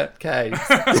 talking about caves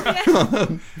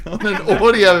on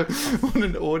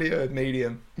an audio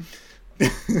medium. You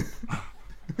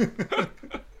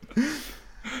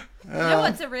know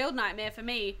what's a real nightmare for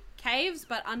me? Caves,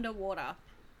 but underwater.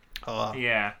 Oh,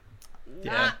 Yeah.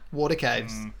 yeah. Water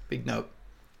caves. Big note.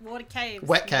 Water caves.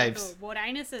 Wet caves. Water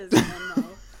anuses. No.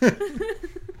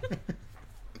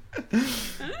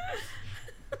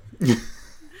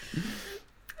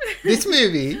 This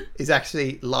movie is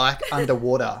actually like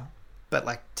Underwater, but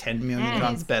like 10 million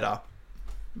times better.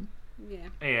 Yeah.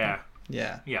 Yeah.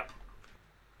 Yeah. Yeah.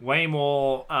 Way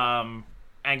more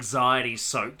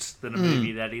anxiety-soaked than a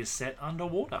movie that is set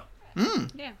underwater.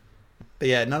 Yeah. But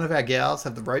yeah, none of our gals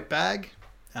have the rope bag.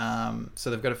 So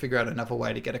they've got to figure out another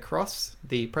way to get across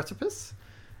the precipice.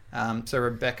 So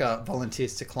Rebecca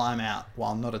volunteers to climb out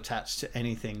while not attached to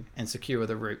anything and secure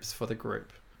the ropes for the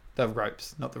group. The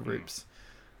ropes, not the ropes.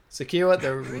 secure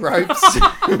the ropes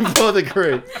for the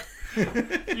group.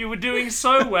 You were doing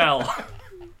so well.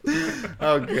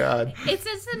 Oh god. It's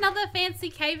just another fancy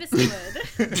cavist word.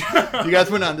 You guys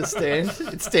want to understand?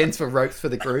 It stands for ropes for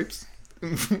the groups.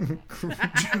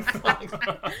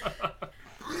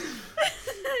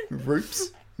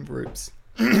 Roops.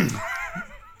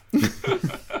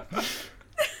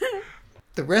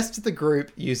 The rest of the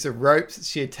group use the ropes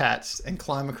she attached and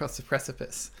climb across the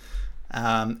precipice,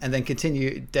 and then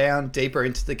continue down deeper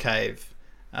into the cave,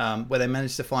 where they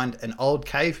manage to find an old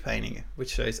cave painting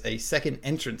which shows a second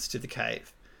entrance to the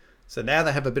cave. So now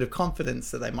they have a bit of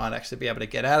confidence that they might actually be able to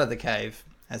get out of the cave,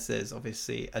 as there's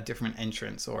obviously a different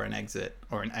entrance or an exit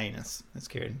or an anus, as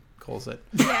Kieran calls it.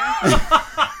 Yeah.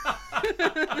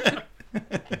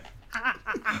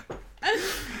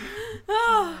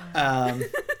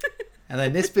 And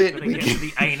then this bit, Gotta get to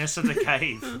the anus of the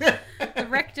cave. The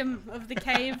rectum of the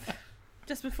cave,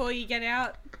 just before you get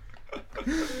out.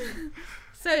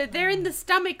 So they're in the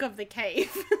stomach of the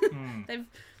cave.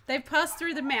 They've passed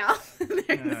through the mouth.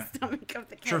 They're in the stomach of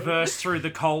the cave. Traverse through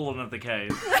the colon of the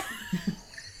cave.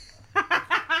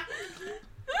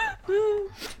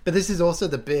 But this is also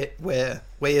the bit where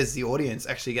we as the audience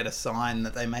actually get a sign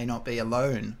that they may not be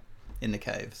alone in the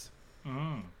caves.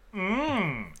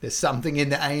 There's something in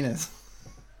the anus.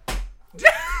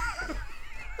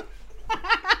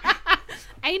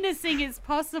 Anusing is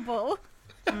possible.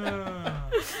 Oh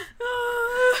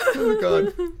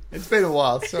god. It's been a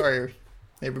while. Sorry,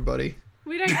 everybody.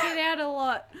 We don't get out a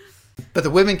lot. But the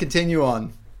women continue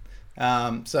on.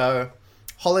 So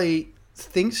Holly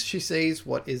thinks she sees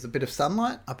what is a bit of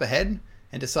sunlight up ahead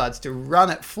and decides to run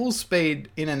at full speed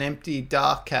in an empty,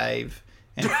 dark cave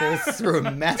and falls through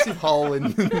a massive hole in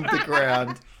the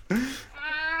ground.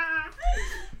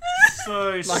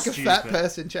 So Like stupid. a fat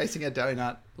person chasing a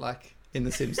donut, like in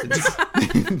The Simpsons.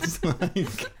 It's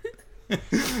like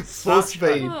full Such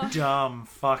speed. a dumb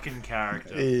fucking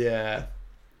character.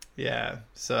 Yeah.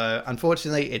 So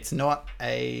unfortunately, it's not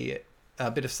a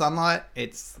bit of sunlight.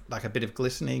 It's like a bit of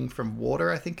glistening from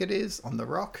water, I think it is, on the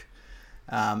rock.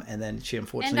 And then she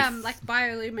unfortunately... And like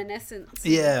bioluminescence.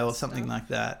 Yeah, or something like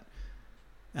that.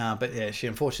 But yeah, she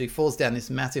unfortunately falls down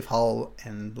this massive hole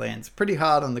and lands pretty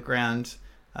hard on the ground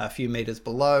a few meters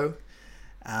below,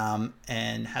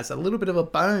 and has a little bit of a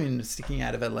bone sticking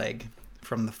out of her leg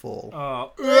from the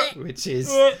fall, which is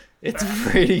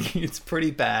it's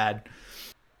pretty bad.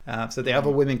 So the other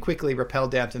women quickly rappel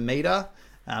down to meet her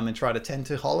and try to tend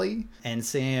to Holly. And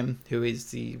Sam, who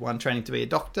is the one training to be a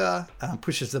doctor,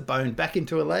 pushes the bone back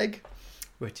into her leg,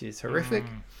 which is horrific.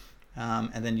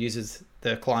 And then uses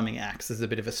the climbing axe as a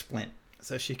bit of a splint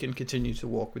so she can continue to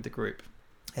walk with the group.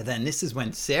 And then this is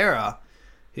when Sarah,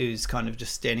 who's kind of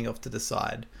just standing off to the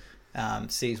side,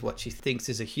 sees what she thinks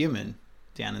is a human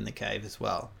down in the cave as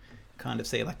well. Kind of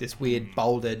see like this weird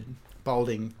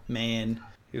balding man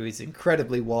who is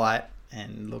incredibly white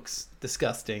and looks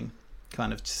disgusting,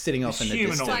 kind of just sitting off in the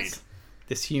distance.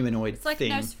 This humanoid It's like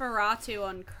thing. Nosferatu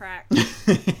on crack.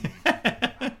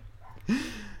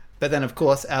 But then, of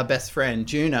course, our best friend,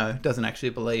 Juno, doesn't actually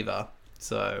believe her.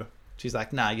 So she's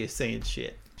like, nah, you're seeing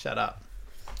shit. Shut up.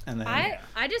 And then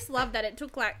I just love that it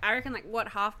took I reckon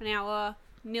half an hour,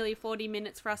 nearly 40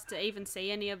 minutes for us to even see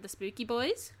any of the spooky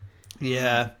boys.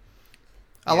 yeah.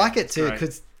 I like it too, great.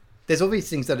 because there's all these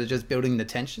things that are just building the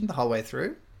tension the whole way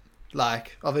through.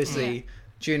 Like, obviously,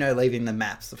 Juno leaving the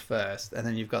maps first, and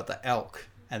then you've got the elk,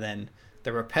 and then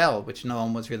the rappel, which no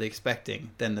one was really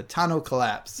expecting. Then the tunnel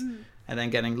collapse, and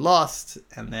then getting lost,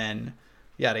 and then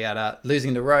yada yada,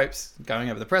 losing the ropes,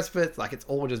 going over the precipice. Like, it's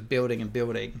all just building and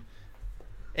building.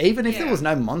 Even if there was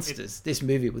no monsters, this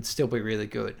movie would still be really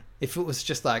good. If it was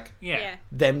just like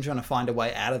them trying to find a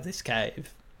way out of this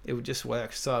cave, it would just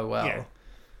work so well. Yeah.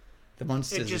 The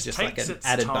monsters It just are just takes like an its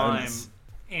added time bonus.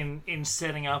 in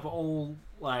setting up all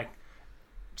like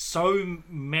so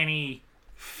many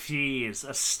fears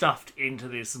are stuffed into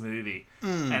this movie,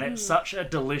 and it's such a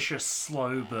delicious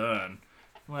slow burn.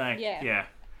 Like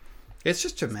It's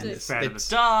just tremendous. it's out of the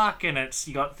dark, and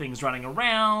you got things running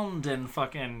around and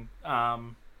fucking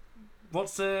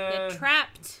what's They're the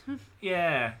trapped.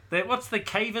 what's the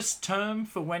cavist term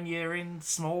for when you're in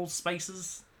small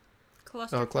spaces?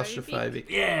 claustrophobic.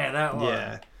 Yeah, that one.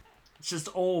 Yeah. It's just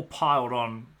all piled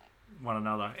on one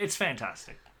another. It's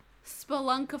fantastic.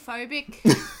 Spelunkophobic.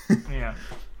 Yeah.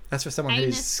 That's for someone who's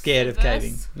Anus scared of averse.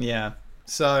 caving. Yeah.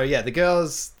 So yeah, the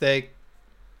girls,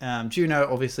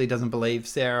 Juno obviously doesn't believe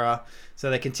Sarah, so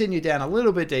they continue down a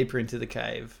little bit deeper into the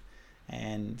cave,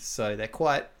 and so they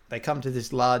come to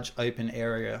this large open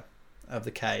area of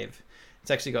the cave.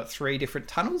 It's actually got 3 different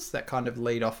tunnels that kind of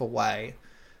lead off away,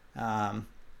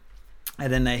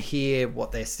 And then they hear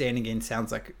what they're standing in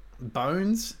sounds like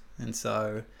bones. And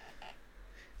so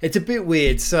it's a bit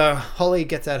weird. So Holly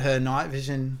gets out her night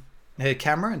vision, her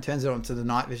camera, and turns it on to the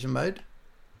night vision mode.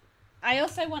 I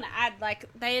also want to add, like,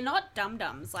 they are not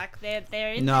dum-dums. Like,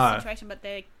 they're in No. this situation, but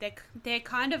they're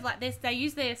kind of like this. They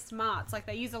use their smarts. Like,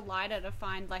 they use a lighter to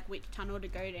find, like, which tunnel to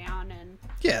go down, and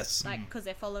Yes. like, because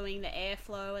they're following the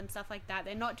airflow and stuff like that.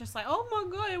 They're not just like, oh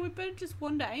my god, we better just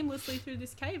wander aimlessly through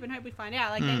this cave and hope we find out.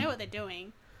 Like, they know what they're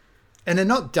doing. And they're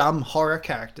not dumb horror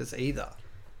characters either.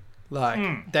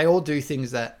 Like, they all do things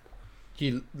that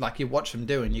you watch them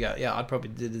do and you go, yeah, I'd probably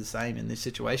do the same in this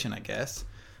situation, I guess.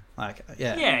 Like,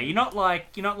 yeah. Yeah, you're not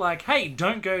like, hey,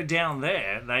 don't go down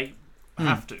there. They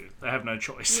have to. They have no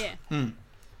choice. Yeah.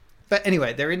 But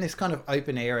anyway, they're in this kind of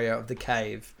open area of the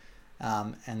cave.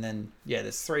 And then, yeah,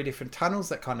 there's 3 different tunnels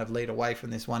that kind of lead away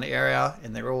from this one area.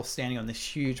 And they're all standing on this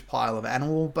huge pile of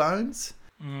animal bones.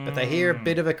 But they hear a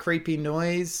bit of a creepy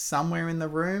noise somewhere in the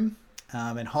room.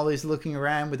 And Holly's looking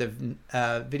around with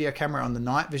a video camera on the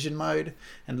night vision mode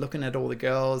and looking at all the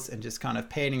girls and just kind of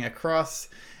panning across.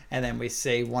 And then we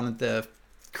see one of the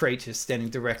creatures standing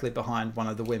directly behind one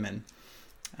of the women.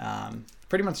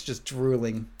 Pretty much just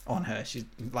drooling on her. She's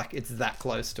like, it's that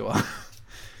close to her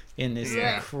in this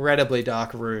incredibly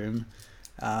dark room.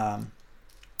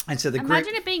 And so the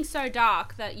Imagine it being so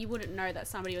dark that you wouldn't know that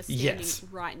somebody was standing Yes.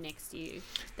 right next to you.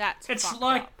 That's It's fucked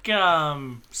like up.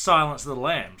 Silence of the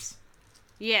Lambs,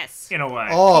 Yes. in a way.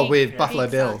 Oh, Big- with big Buffalo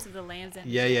Bill. Silence of the Lambs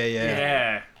episode.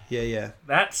 Yeah. Yeah.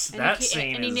 That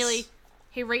Scene and he is... nearly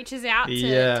he reaches out to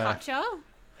Yeah. touch her.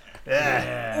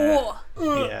 Yeah.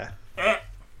 Oh. Yeah.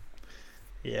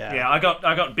 Yeah, I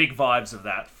got big vibes of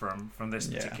that from this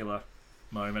Yeah. particular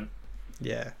moment.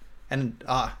 Yeah. And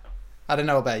I don't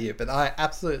know about you, but I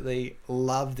absolutely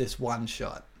love this one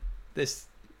shot. This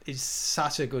is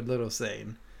such a good little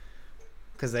scene.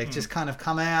 Because they just kind of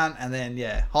come out and then,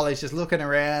 yeah, Holly's just looking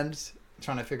around,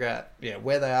 trying to figure out,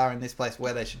 where they are in this place,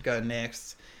 where they should go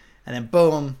next. And then,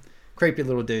 boom, creepy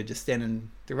little dude just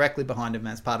standing directly behind him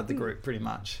as part of the group, pretty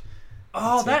much.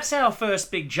 Oh, that's our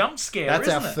first big jump scare, That's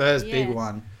isn't our it? first big Yeah.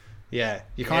 one. Yeah.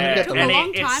 You kind Yeah. of get Took the a And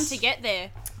long it's- time to get there.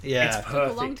 Yeah. It's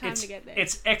perfect. a long time to get there.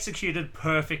 It's executed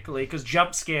perfectly because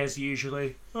jump scares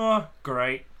usually, oh,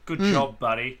 great, good job,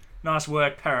 buddy, nice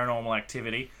work, Paranormal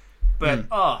Activity, but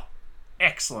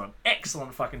excellent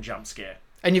fucking jump scare.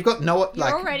 And you've got no,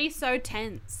 You're already so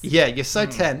tense. yeah, you're so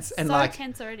tense. And So like,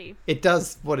 tense already. it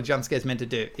does what a jump scare's meant to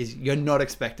do, is you're not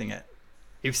expecting it.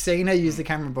 You've seen her use the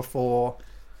camera before.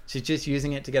 She's just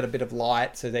using it to get a bit of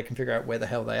light so they can figure out where the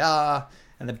hell they are.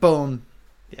 And then boom,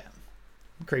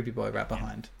 creepy boy right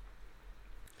behind.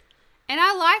 And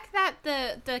I like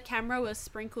that the camera was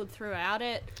sprinkled throughout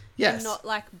it. Yes. And not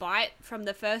like Bite from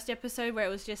the first episode where it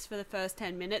was just for the first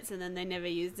 10 minutes and then they never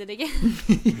used it again.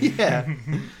 Yeah.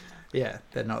 Yeah,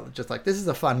 they're not just like, this is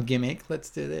a fun gimmick, let's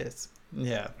do this.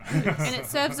 Yeah. And it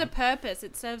serves a purpose.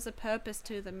 It serves a purpose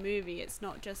to the movie. It's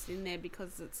not just in there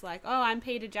because it's like, oh, I'm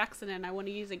Peter Jackson and I want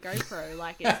to use a GoPro.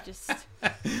 Like, it's just...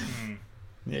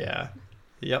 Yeah.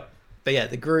 Yep. But yeah,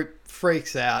 the group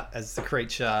freaks out as the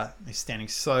creature is standing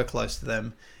so close to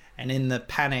them. And in the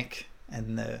panic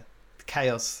and the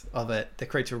chaos of it, the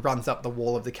creature runs up the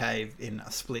wall of the cave in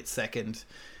a split second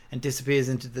and disappears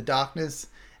into the darkness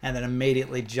and then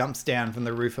immediately jumps down from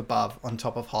the roof above on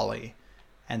top of Holly.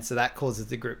 And so that causes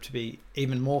the group to be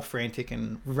even more frantic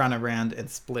and run around and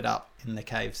split up in the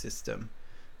cave system.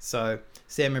 So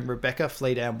Sam and Rebecca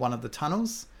flee down one of the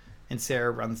tunnels and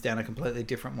Sarah runs down a completely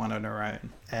different one on her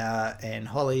own. And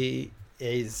Holly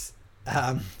is,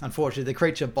 unfortunately, the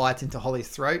creature bites into Holly's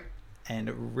throat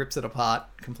and rips it apart,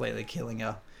 completely killing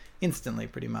her instantly,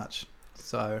 pretty much.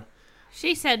 So,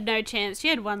 She said no chance. She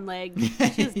had one leg.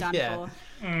 She was done Yeah. for.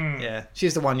 yeah,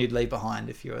 she's the one you'd leave behind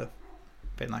if you were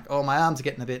being like, oh, my arms are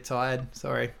getting a bit tired.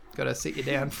 Sorry, got to sit you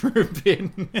down for a bit.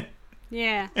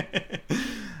 Yeah.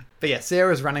 But yeah,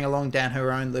 Sarah's running along down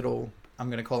her own little, I'm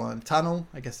going to call it a tunnel.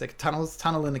 I guess they're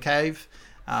tunnel in the cave.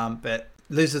 But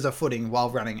loses her footing while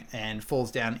running and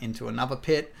falls down into another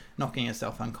pit, knocking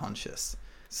herself unconscious.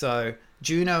 So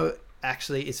Juno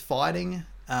actually is fighting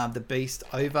the beast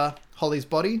over Holly's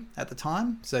body at the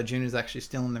time. So Juno's actually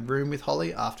still in the room with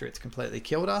Holly after it's completely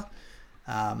killed her.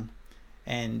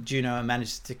 And Juno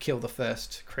manages to kill the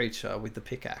first creature with the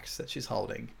pickaxe that she's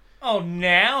holding. Oh,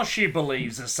 now she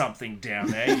believes there's something down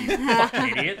there, you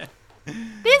fucking idiot.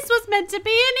 This was meant to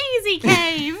be an easy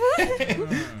cave.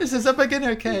 This is a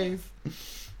beginner cave.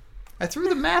 I threw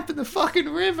the map in the fucking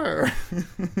river.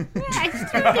 I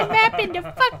threw the map in the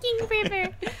fucking river.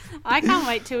 I can't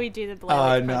wait till we do the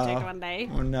Blair Witch Project one day.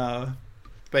 Oh no.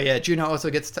 But yeah, Juno also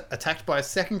gets attacked by a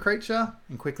second creature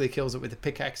and quickly kills it with a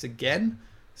pickaxe again.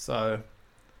 So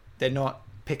they're not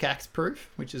pickaxe proof,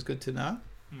 which is good to know.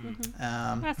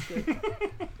 That's good.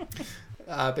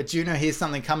 But Juno hears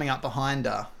something coming up behind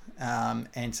her.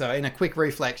 And so in a quick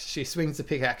reflex, she swings the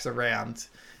pickaxe around.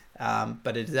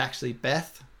 But it is actually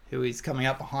Beth who is coming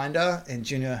up behind her, and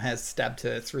Juno has stabbed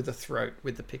her through the throat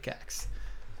with the pickaxe.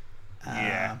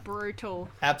 Yeah. Brutal.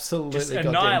 Absolutely. Just goddamn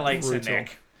annihilates her brutal.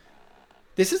 neck.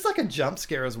 This is like a jump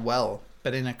scare as well,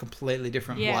 but in a completely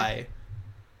different way.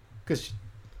 Because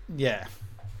you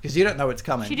don't know what's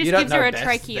coming. She just you don't gives her know a Beth's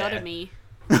tracheotomy.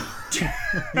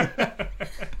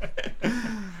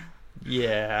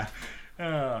 Yeah.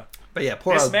 Uh, But yeah,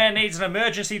 poor this old... man needs an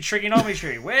emergency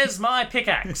trigonometry. Where's my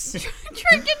pickaxe?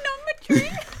 Trigonometry.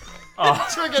 Oh,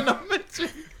 Trigonometry.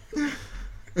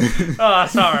 oh,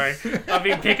 sorry. I've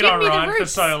been picking Give on me the Ryan for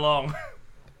roots. so long.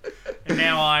 And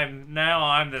now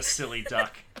I'm the silly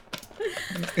duck.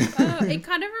 It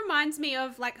kind of reminds me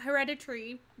of like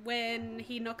Hereditary when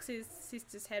he knocks his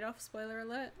sister's head off. Spoiler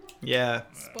alert. Yeah.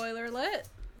 Spoiler alert.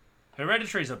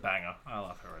 Hereditary's a banger. I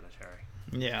love Hereditary.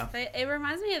 Yeah. But it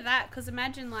reminds me of that because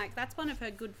imagine like that's one of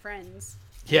her good friends.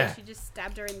 And Yeah. She just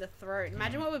stabbed her in the throat.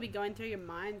 Imagine what would be going through your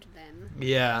mind then.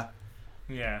 Yeah.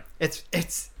 Yeah. It's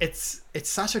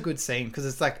such a good scene because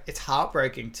it's like it's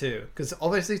heartbreaking too because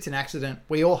obviously it's an accident.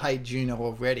 We all hate Juno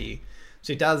already.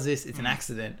 She does this, it's an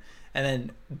accident, and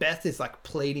then Beth is like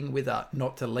pleading with her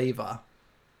not to leave her,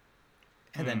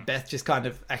 and then Beth just kind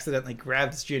of accidentally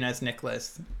grabs Juno's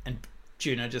necklace, and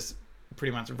Juno just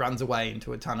pretty much runs away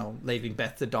into a tunnel, leaving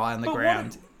Beth to die on the But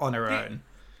ground what- on her own.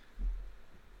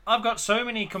 I've got so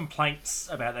many complaints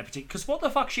about that particular... Because what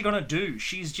the fuck's she gonna do?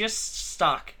 She's just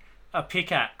stuck a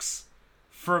pickaxe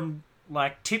from,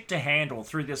 like, tip to handle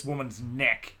through this woman's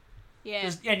neck.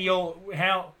 Yeah. And you're...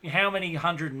 How many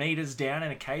 100 meters down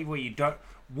in a cave where you don't...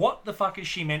 What the fuck is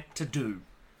she meant to do?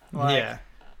 Like, Yeah.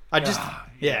 I just, yeah.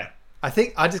 yeah. I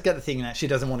think I just get the thing that she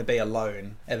doesn't want to be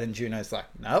alone. And then Juno's like,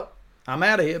 nope, I'm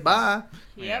out of here. Bye.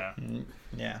 Yep. Yeah.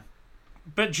 Yeah.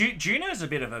 But Juno's a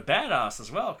bit of a badass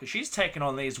as well, because she's taken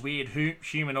on these weird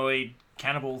humanoid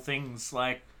cannibal things,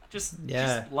 like, just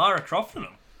Lara Crofting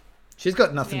them. She's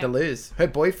got nothing Yeah. to lose. Her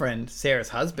boyfriend, Sarah's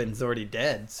husband's already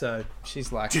dead. So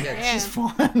she's like, yeah, Yeah. she's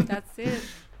fine. That's it.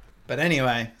 But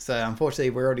anyway, so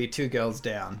unfortunately, we're already 2 girls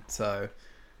down. So,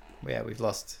 yeah, we've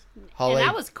lost Holly. And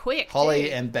that was quick. Holly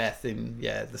too. and Beth in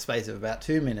the space of about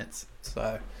 2 minutes.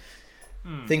 So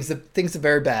things are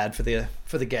very bad for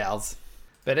the gals.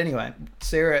 But anyway,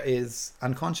 Sarah is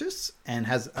unconscious and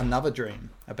has another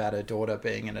dream about her daughter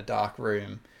being in a dark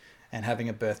room and having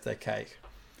a birthday cake.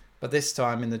 But this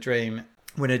time in the dream,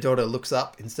 when her daughter looks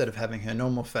up, instead of having her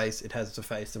normal face, it has the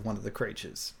face of one of the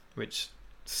creatures, which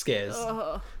scares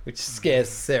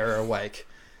Sarah awake.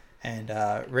 And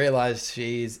realized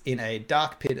she's in a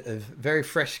dark pit of very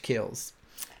fresh kills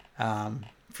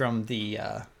from the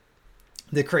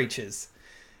creatures.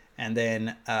 And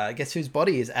then guess whose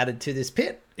body is added to this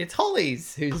pit? It's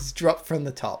Holly's, who's dropped from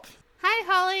the top. Hi,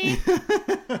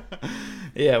 Holly.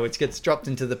 Yeah, which gets dropped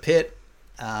into the pit.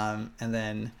 And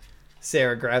then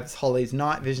Sarah grabs Holly's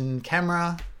night vision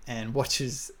camera and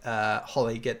watches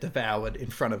Holly get devoured in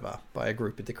front of her by a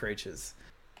group of the creatures.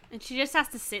 And she just has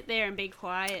to sit there and be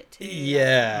quiet too.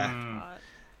 Yeah. God.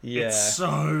 Yeah. It's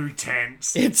so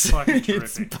tense. It's fucking it's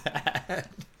terrific. bad.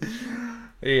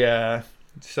 Yeah.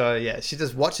 So yeah, she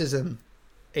just watches him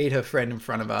eat her friend in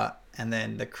front of her, and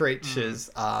then the creatures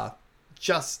are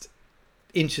just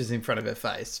inches in front of her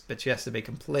face, but she has to be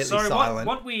completely silent.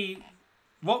 What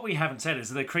we haven't said is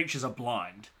that the creatures are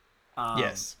blind.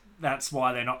 Yes. That's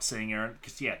why they're not seeing her,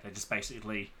 because they're just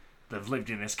basically they've lived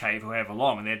in this cave however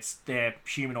long, and they're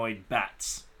humanoid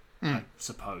bats, I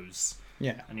suppose.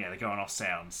 Yeah. And they're going off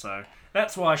sound, so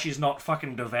that's why she's not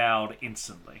fucking devoured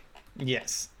instantly.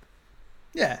 Yes.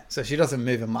 Yeah, so she doesn't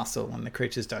move a muscle when the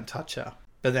creatures don't touch her.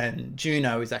 But then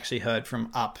Juno is actually heard from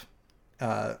up,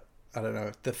 I don't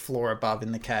know, the floor above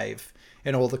in the cave,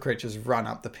 and all the creatures run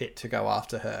up the pit to go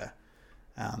after her.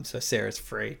 So Sarah's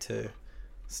free to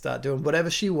start doing whatever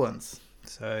she wants.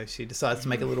 So she decides to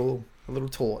make a little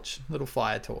torch, a little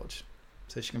fire torch,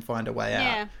 so she can find her way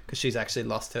out, because she's actually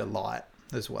lost her light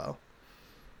as well.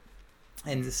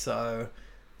 And so,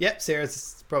 yep,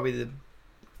 Sarah's probably the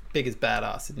biggest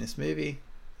badass in this movie.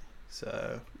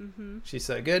 So she's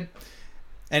so good.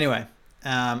 Anyway,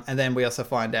 and then we also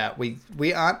find out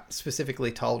we aren't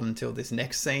specifically told until this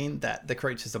next scene that the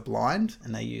creatures are blind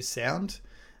and they use sound.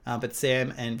 But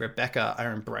Sam and Rebecca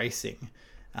are embracing,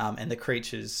 and the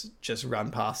creatures just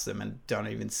run past them and don't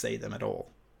even see them at all.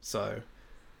 So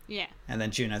Yeah. and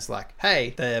then Juno's like,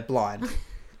 "Hey, they're blind."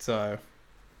 So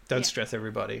Don't stress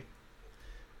everybody.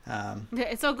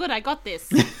 It's all good. I got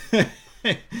this.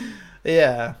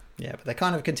 Yeah, but they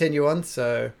kind of continue on.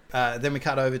 So then we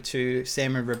cut over to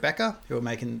Sam and Rebecca, who are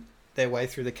making their way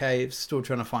through the caves, still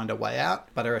trying to find a way out,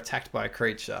 but are attacked by a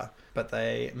creature. But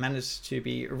they manage to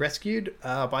be rescued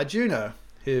by Juno,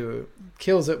 who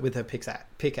kills it with her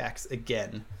pickaxe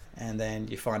again. And then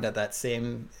you find out that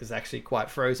Sam is actually quite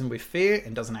frozen with fear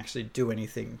and doesn't actually do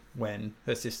anything when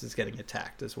her sister's getting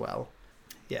attacked as well.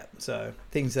 Yeah, so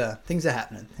things are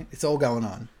happening. It's all going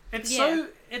on.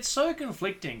 It's so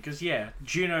conflicting because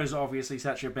Juno's obviously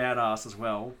such a badass as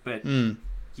well, but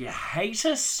you hate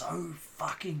her so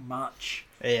fucking much.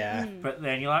 Yeah. But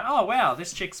then you're like, oh wow,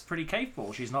 this chick's pretty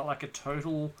capable. She's not like a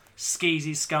total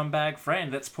skeezy scumbag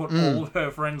friend that's put all of her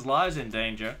friends' lives in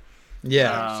danger.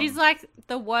 Yeah. She's like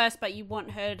the worst, but you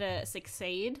want her to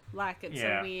succeed. Like, it's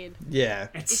a weird... Yeah.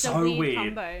 It's It's so a weird weird.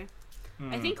 combo.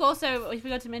 I think also, we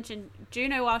forgot to mention,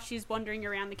 Juno, while she's wandering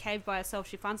around the cave by herself,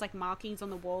 she finds, like, markings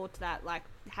on the wall that, like,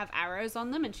 have arrows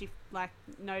on them, and she, like,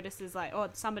 notices, like, oh,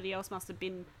 somebody else must have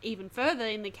been even further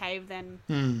in the cave than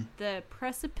the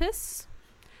precipice.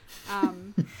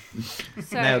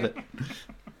 Nailed it.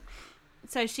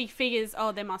 So she figures,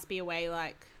 oh, there must be a way,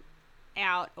 like,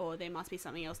 out, or there must be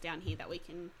something else down here that we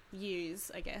can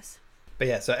use, I guess. But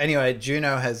yeah, so anyway,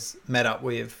 Juno has met up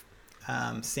with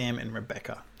Sam and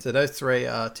Rebecca. So those three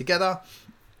are together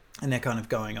and they're kind of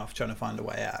going off trying to find a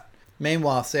way out.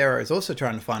 Meanwhile, Sarah is also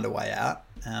trying to find a way out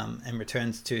and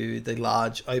returns to the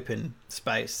large open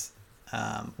space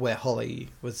where Holly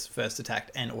was first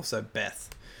attacked, and also Beth.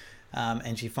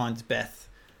 And she finds Beth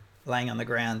laying on the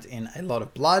ground in a lot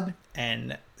of blood,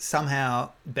 and somehow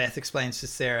Beth explains to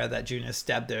Sarah that Juno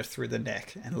stabbed her through the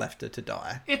neck and left her to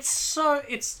die. It's so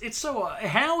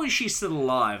how is she still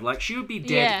alive? Like, she would be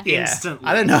dead instantly.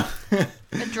 I don't know.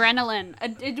 Adrenaline.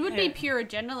 It would be pure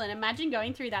adrenaline. Imagine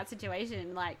going through that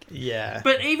situation. Like, Yeah.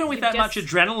 But even with that much just-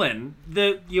 adrenaline,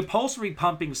 your pulse will be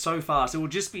pumping so fast, it will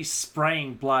just be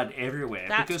spraying blood everywhere.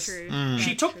 That's because true.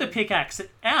 She took the pickaxe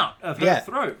out of her Yeah.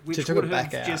 throat, which She took would it have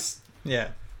back out. just... Yeah.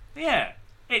 Yeah.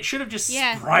 It should have just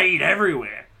Yeah. sprayed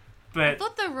everywhere. I But,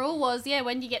 thought the rule was,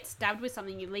 when you get stabbed with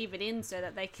something, you leave it in so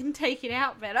that they can take it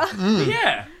out better.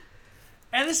 yeah.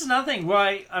 And this is another thing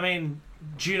why, I mean,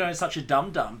 Juno's such a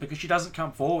dum-dum, because she doesn't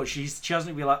come forward. She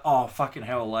doesn't be like, oh, fucking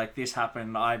hell, like, this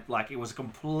happened. It was a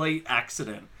complete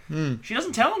accident. She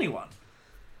doesn't tell anyone.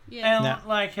 Yeah. And, No.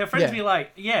 like, her friends Yeah. be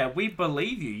like, yeah, we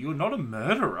believe you. You're not a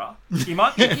murderer. You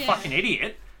might be a fucking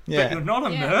idiot, Yeah. but you're not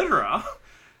a Yeah. murderer.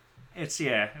 It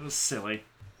was silly.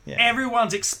 Yeah.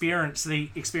 Everyone's experience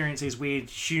these weird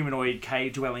humanoid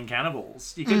cave-dwelling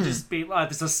cannibals. You could just be like,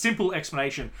 there's a simple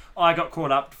explanation. I got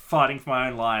caught up fighting for my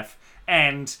own life,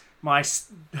 and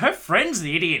her friend's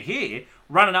the idiot here,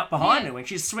 running up behind her when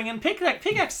she's swinging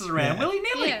pickaxes around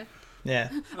willy-nilly. Yeah. Yeah.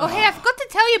 Oh, hey, I forgot to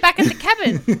tell you back at the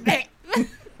cabin.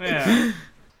 Yeah.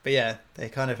 But yeah, they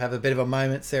kind of have a bit of a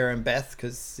moment, Sarah and Beth,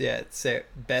 because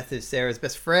Beth is Sarah's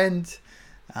best friend.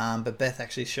 But Beth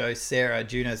actually shows Sarah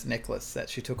Juno's necklace that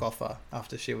she took off her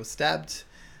after she was stabbed,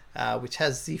 which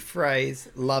has the phrase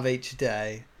 "love each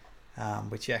day,"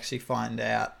 which you actually find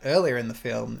out earlier in the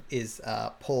film is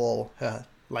Paul, her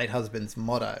late husband's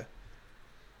motto,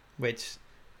 which,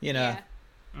 probably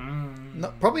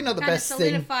not the Kind of best thing.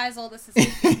 solidifies all the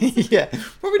suspicions Yeah,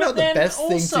 probably not the then best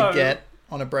thing also- to get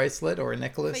on a bracelet or a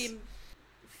necklace.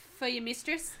 for your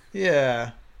mistress.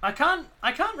 Yeah. I can't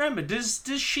remember. Does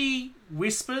she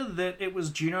whisper that it was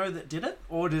Juno that did it,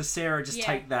 or does Sarah just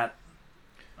take that?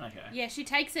 Okay. Yeah, she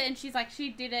takes it and she's like, she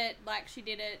did it.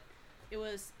 It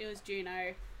was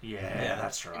Juno. Yeah,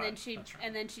 that's right. And then she that's right.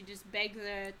 and then she just begs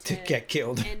her To get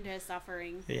killed. end her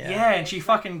suffering. Yeah, and she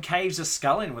fucking caves a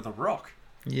skull in with a rock.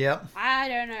 Yep. I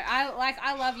don't know.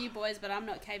 I love you boys, but I'm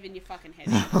not caving your fucking head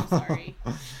in. I'm sorry.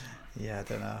 Yeah,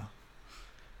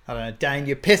 I don't know. Dane,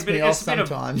 you piss me off it's a bit of-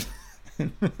 sometimes.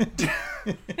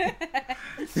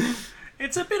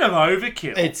 It's a bit of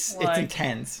overkill. It's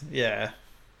intense. Yeah.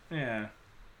 Yeah.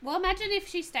 Well, imagine if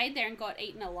she stayed there and got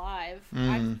eaten alive.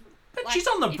 But she's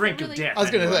on the if it brink of really- death. I was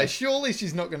going to anyway. say, surely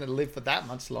she's not going to live for that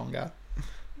much longer.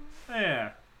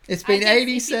 Yeah. It's I been guess if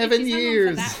 87 she's hung on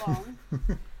years. for that long.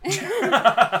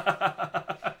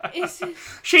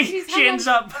 She She's hung ends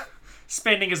up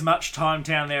spending as much time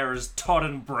down there as Todd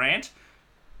and Brant.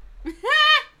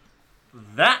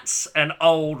 That's an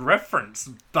old reference,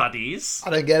 buddies. I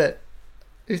don't get it.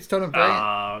 Who's Todd and Brant?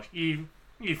 Oh, you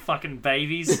fucking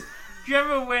babies. Do you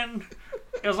remember when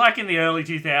it was like in the early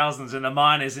 2000s and the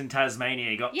miners in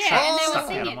Tasmania got Yeah, and they were stuck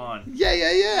down a singing. mine? You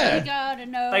Yeah. gotta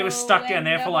know They were stuck down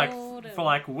there for when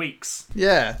like weeks.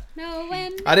 Yeah. know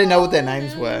when I didn't know what their to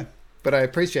names were, but I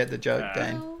appreciate the joke, Yeah.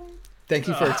 Dane. know when- Thank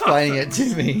you for explaining it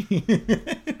to me.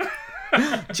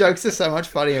 Jokes are so much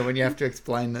funnier when you have to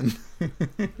explain them. I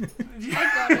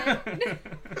got it.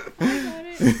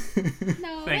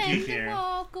 Know Thank you, when to Karen.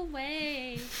 walk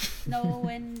away. Know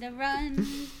when to run.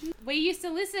 We used to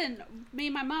listen, me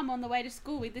and my mum, on the way to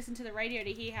school, we'd listen to the radio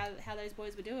to hear how those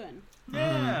boys were doing.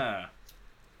 Yeah.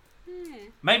 Yeah,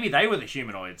 Maybe they were the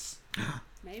humanoids.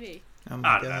 maybe. Oh I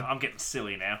my don't know. god. I'm getting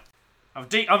silly now. I've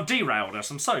derailed us.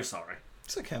 I'm so sorry.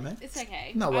 It's okay, man. It's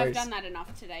okay. No I've worries. done that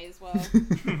enough today as well.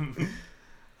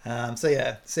 So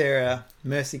yeah, Sarah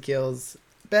Mercy kills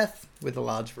Beth with a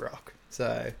large rock.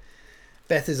 So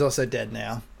Beth is also dead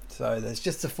now. So there's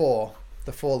just the four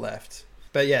left.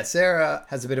 But yeah, Sarah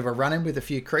has a bit of a run-in with a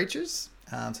few creatures.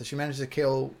 So she manages to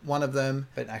kill one of them,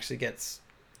 but actually gets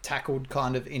tackled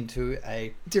kind of into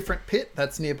a different pit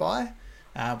that's nearby,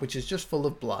 which is just full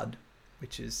of blood,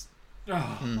 which is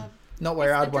not where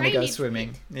It's the I'd want to go drainage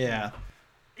swimming. Yeah.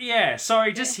 Yeah,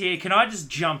 sorry, just here. Can I just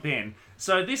jump in?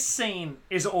 So this scene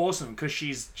is awesome because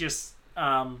she's just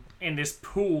in this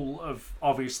pool of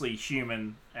obviously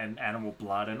human and animal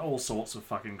blood and all sorts of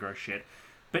fucking gross shit.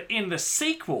 But in the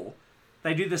sequel,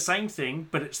 they do the same thing,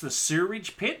 but it's the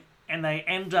sewerage pit, and they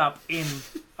end up in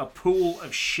a pool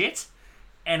of shit,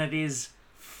 and it is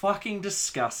fucking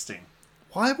disgusting.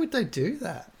 Why would they do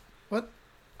that? What?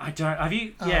 I don't. Have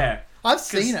you? Yeah. I've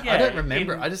seen it. I yeah, don't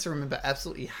remember. in- I just remember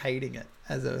absolutely hating it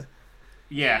as a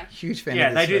Yeah. huge fan Yeah,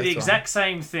 of they this do the first exact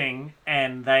same thing,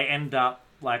 and they end up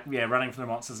running from the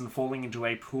monsters and falling into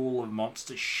a pool of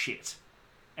monster shit.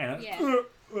 And Yeah.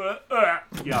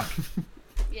 yuck.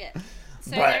 Yeah.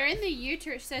 So But- they're in the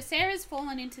uterus. So Sarah's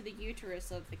fallen into the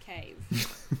uterus of the cave.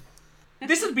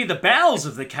 This would be the bowels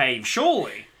of the cave,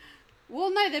 surely.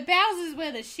 Well, no, the bowels is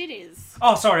where the shit is.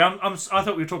 Oh, sorry. I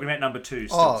thought we were talking about number 2.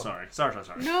 Still, Oh. sorry.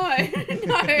 No,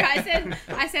 no.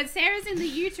 I said Sarah's in the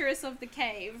uterus of the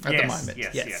cave At yes, the moment.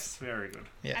 Yes, Yes. yes. Very good.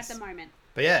 Yes. at the moment.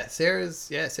 But yeah, Sarah's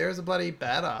a bloody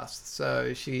badass.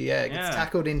 So she gets Yeah.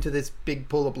 tackled into this big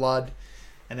pool of blood,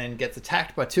 and then gets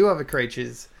attacked by two other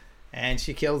creatures, and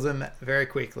she kills them very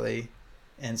quickly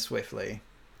and swiftly.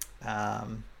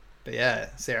 But yeah,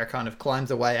 Sarah kind of climbs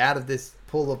her way out of this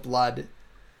pool of blood,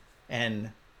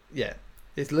 and yeah,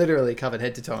 it's literally covered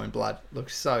head to toe in blood.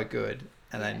 Looks so good.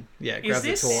 And then grabs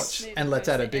this- a torch Movie and lets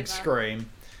out a poster big ever. scream.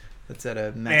 Lets out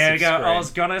a massive There we go. scream. I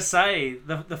was gonna say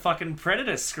the fucking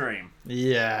predator scream.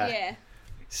 Yeah. Yeah.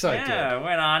 So Yeah, good.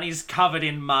 when Arnie's covered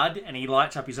in mud and he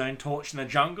lights up his own torch in the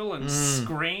jungle and Mm.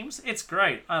 screams. It's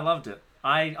great. I loved it.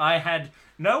 I had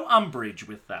no umbrage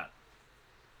with that.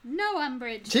 No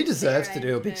umbrage. She deserves Sarah to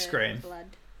do a and big her scream. Blood.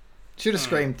 Should have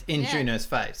screamed in Yeah. Juno's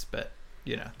face, but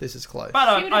this is close.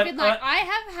 But She would have been like, I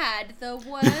have had the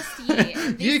worst year.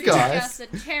 And this You is guys. just a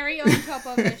cherry on top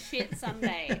of a shit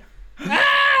sundae.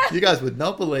 You guys would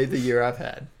not believe the year I've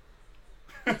had.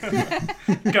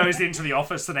 goes into the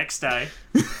office the next day.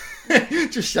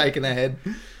 Just shaking her head.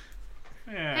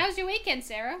 Yeah. How's your weekend,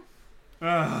 Sarah?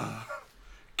 Ugh.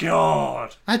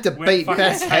 God. I had to We're beat fucking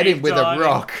Beth's head in with a diving.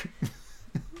 rock.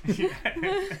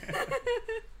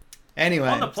 Anyway,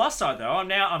 On the plus side, though, I'm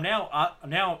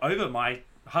now over my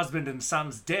husband and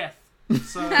son's death.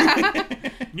 So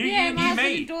new Yeah, year, my new husband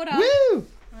me. and daughter. woo!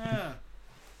 Yeah.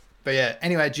 But yeah,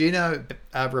 anyway, Juno,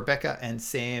 Rebecca, and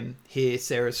Sam hear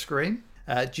Sarah scream.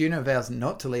 Juno vows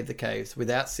not to leave the caves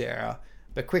without Sarah,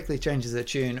 but quickly changes her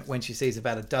tune when she sees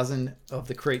about a dozen of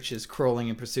the creatures crawling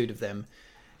in pursuit of them,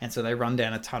 and so they run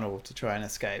down a tunnel to try and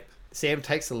escape. Sam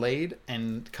takes the lead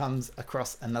and comes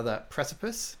across another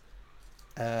precipice.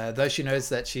 Though she knows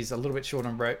that she's a little bit short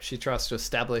on rope, she tries to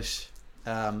establish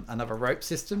another rope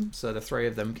system so the three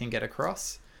of them can get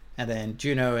across. And then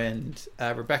Juno and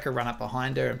Rebecca run up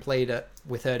behind her and plead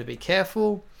with her to be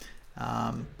careful.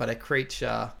 But a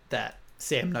creature that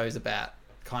Sam knows about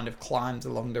kind of climbs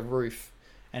along the roof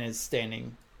and is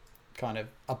standing kind of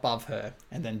above her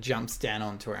and then jumps down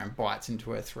onto her and bites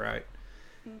into her throat.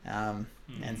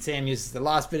 And Sam uses the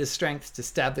last bit of strength to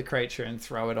stab the creature and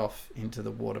throw it off into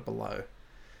the water below.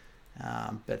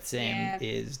 But Sam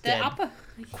is dead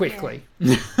quickly.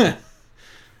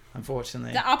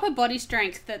 Unfortunately. The upper body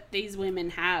strength that these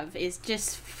women have is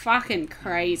just fucking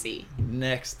crazy.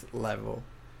 Next level.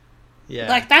 Yeah.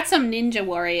 Like, that's some ninja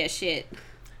warrior shit.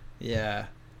 Yeah.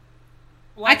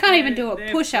 I can't even do a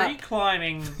they're push-up. Free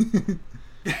climbing.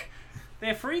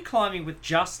 They're free climbing with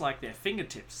just like their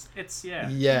fingertips. It's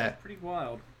Yeah. pretty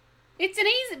wild. It's a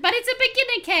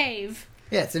beginner cave.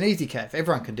 Yeah, it's an easy cave.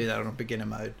 Everyone can do that on a beginner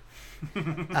mode.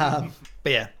 But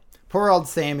yeah, poor old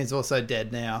Sam is also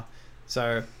dead now.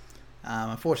 So,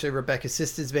 unfortunately, Rebecca's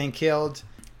sister's been killed.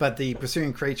 But the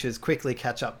pursuing creatures quickly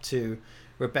catch up to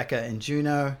Rebecca and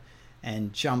Juno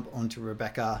and jump onto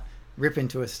Rebecca rip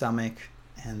into her stomach,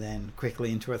 and then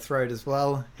quickly into her throat as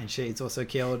well, and she's also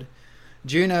killed.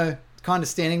 Juno, kind of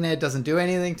standing there, doesn't do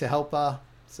anything to help her,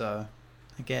 so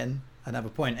again, another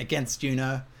point against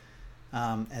Juno,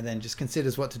 and then just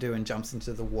considers what to do and jumps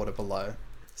into the water below.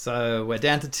 So we're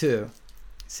down to 2.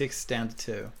 6 down to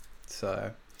 2.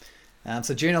 So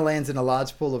Juno lands in a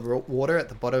large pool of water at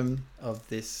the bottom of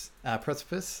this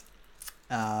precipice,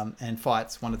 and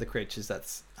fights one of the creatures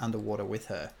that's underwater with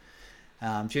her.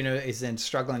 Juno is then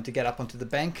struggling to get up onto the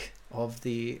bank of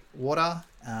the water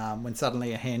when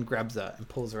suddenly a hand grabs her and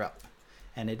pulls her up.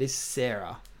 And it is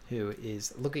Sarah, who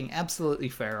is looking absolutely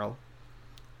feral.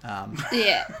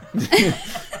 Yeah.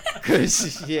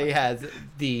 Because she has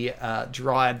the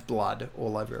dried blood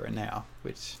all over her now,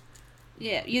 which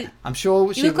Yeah, I'm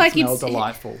sure she look would like smell you'd-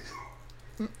 delightful.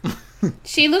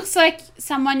 she looks like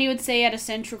someone you would see at a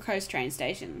Central Coast train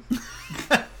station.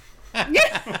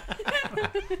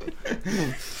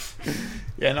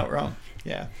 Yeah, not wrong.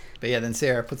 Yeah. But yeah, then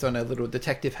Sarah puts on her little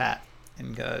detective hat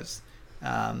and goes.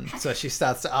 So she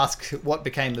starts to ask what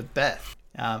became of Beth.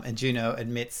 And Juno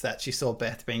admits that she saw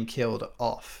Beth being killed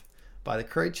off by the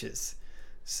creatures.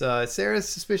 So Sarah's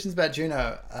suspicions about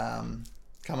Juno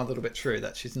come a little bit true,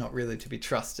 that she's not really to be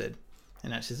trusted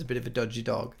and that she's a bit of a dodgy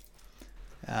dog.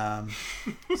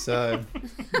 So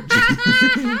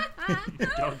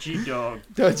Dodgy dog.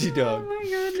 dodgy dog. Oh my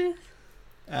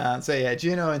goodness. So yeah,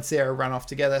 Juno and Sarah run off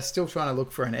together, still trying to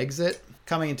look for an exit.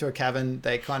 Coming into a cavern,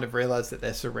 they kind of realize that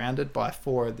they're surrounded by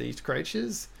 4 of these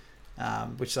creatures,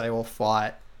 which they all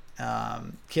fight,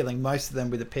 killing most of them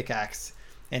with a pickaxe.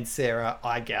 And Sarah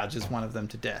eye gouges one of them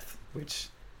to death, which,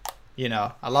 you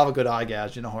know, I love a good eye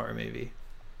gouge in a horror movie.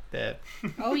 They're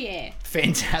Oh yeah.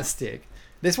 fantastic.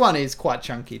 This one is quite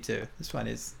chunky too. This one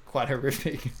is quite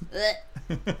horrific.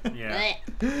 Yeah.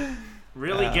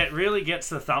 Really gets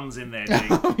the thumbs in there, Dig.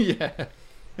 Oh yeah.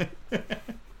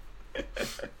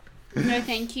 No,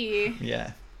 thank you.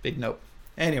 Yeah, big nope.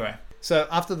 Anyway, so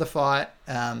after the fight,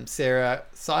 Sarah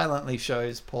silently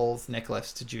shows Paul's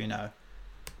necklace to Juno,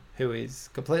 who is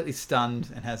completely stunned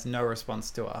and has no response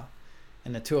to her.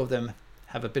 And the two of them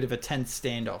have a bit of a tense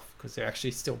standoff because they're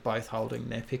actually still both holding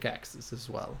their pickaxes as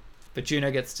well. But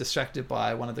Juno gets distracted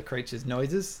by one of the creature's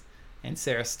noises, and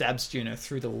Sarah stabs Juno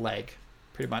through the leg,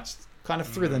 pretty much kind of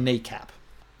through the kneecap.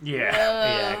 Yeah.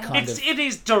 Yeah, kind of. It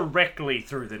is directly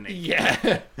through the knee.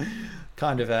 Yeah,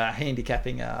 kind of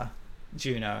handicapping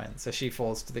Juno, and so she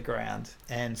falls to the ground.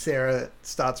 And Sarah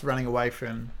starts running away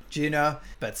from Juno,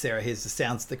 but Sarah hears the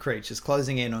sounds of the creatures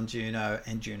closing in on Juno,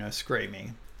 and Juno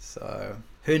screaming. So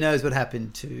who knows what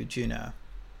happened to Juno?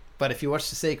 But if you watch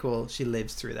the sequel, she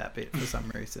lives through that bit for some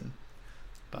reason.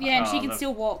 But Yeah, and she Oh, can the-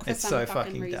 still walk for it's some so fucking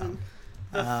fucking reason. dumb.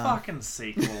 The fucking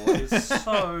sequel is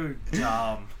so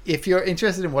dumb. If you're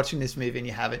interested in watching this movie and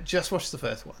you haven't, just watch the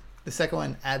first one. The second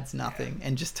one adds nothing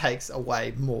and just takes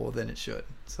away more than it should.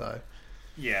 So.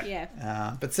 Yeah.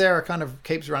 Yeah. But Sarah kind of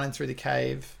keeps running through the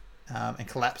cave and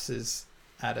collapses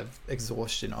out of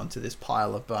exhaustion onto this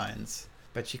pile of bones.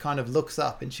 But she kind of looks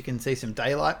up and she can see some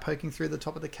daylight poking through the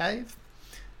top of the cave.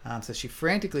 So she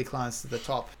frantically climbs to the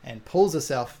top and pulls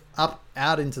herself up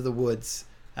out into the woods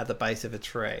at the base of a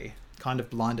tree, kind of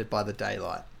blinded by the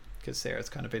daylight, because Sarah's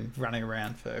kind of been running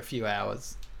around for a few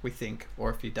hours, we think, or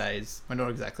a few days. We're not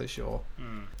exactly sure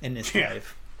in this Yeah.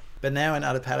 cave. But now in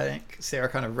utter panic, Sarah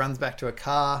kind of runs back to her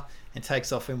car and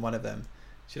takes off in one of them.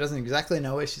 She doesn't exactly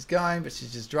know where she's going, but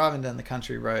she's just driving down the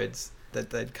country roads that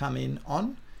they'd come in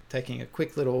on, taking a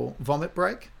quick little vomit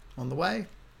break on the way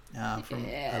from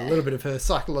a little bit of her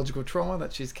psychological trauma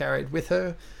that she's carried with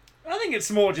her. I think it's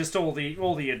more just all the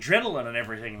adrenaline and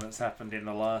everything that's happened in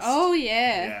the last. Oh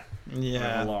yeah.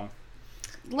 However long.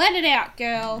 Let it out,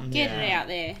 girl. Get Yeah. it out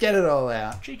there. Get it all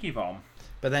out. Cheeky vom.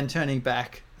 But then turning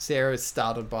back, Sarah is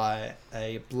startled by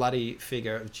a bloody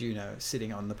figure of Juno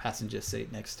sitting on the passenger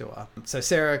seat next to her. So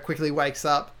Sarah quickly wakes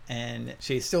up and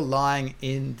she's still lying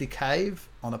in the cave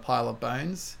on a pile of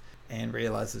bones and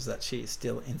realizes that she is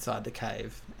still inside the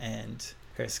cave and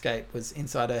her escape was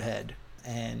inside her head.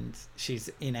 And she's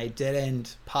in a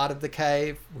dead-end part of the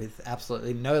cave with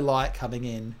absolutely no light coming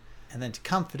in. And then to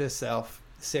comfort herself,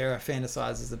 Sarah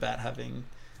fantasizes about having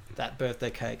that birthday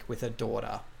cake with her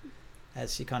daughter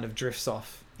as she kind of drifts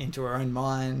off into her own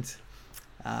mind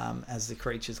as the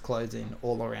creatures close in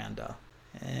all around her.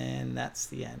 And that's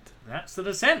the end. That's the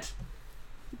descent.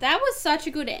 That was such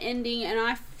a good ending, and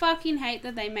I fucking hate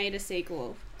that they made a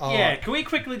sequel. Oh, Yeah, can we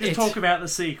quickly just it's- talk about the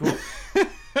sequel?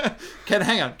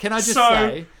 Hang on. Can I just So-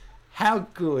 say, how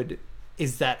good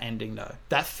is that ending though?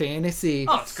 That fantasy.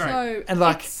 Oh, it's great. So And,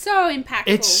 like, it's so impactful.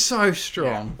 It's so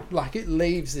strong. Like, it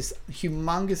leaves this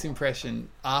humongous impression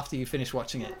after you finish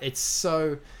watching it. It's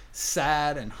so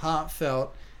sad and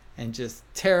heartfelt and just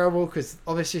terrible because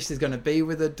obviously she's going to be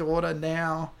with her daughter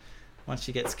now once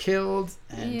she gets killed,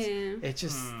 and it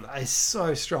just is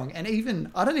so strong. And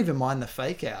even I don't even mind the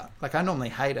fake out. Like, I normally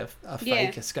hate a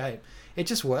fake escape. It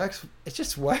just works. It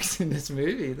just works in this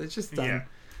movie. They've just done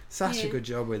such a good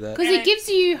job with it. Because it gives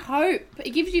you hope.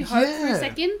 It gives you hope for a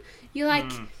second. You're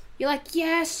like,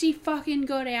 yes, she fucking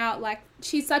got out. Like,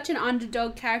 she's such an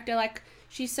underdog character. Like,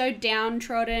 she's so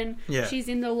downtrodden. Yeah. She's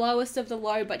in the lowest of the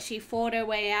low, but she fought her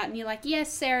way out. And you're like,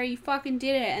 yes, Sarah, you fucking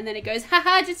did it. And then it goes,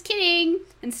 haha, just kidding.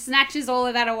 And snatches all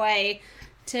of that away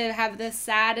to have the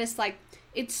saddest, like,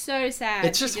 it's so sad.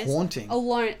 It's just haunting.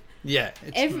 Alone. Yeah.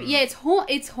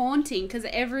 It's haunting because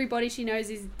everybody she knows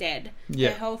is dead.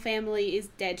 Yeah. Her whole family is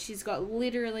dead. She's got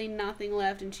literally nothing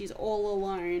left and she's all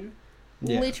alone.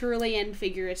 Yeah. Literally and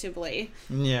figuratively.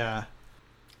 Yeah.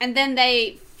 And then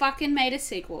they fucking made a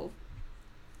sequel.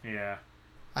 Yeah.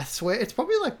 I swear, it's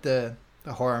probably like the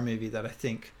horror movie that I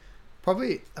think,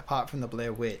 probably apart from the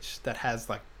Blair Witch, that has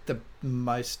like the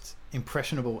most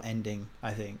impressionable ending,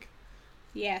 I think.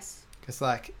 Yes. Because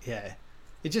like,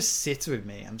 it just sits with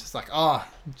me. I'm just like, I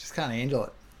just can't handle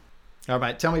it. All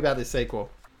right, mate, tell me about this sequel.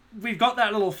 We've got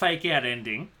that little fake out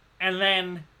ending, and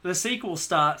then the sequel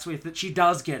starts with that she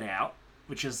does get out,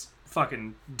 which is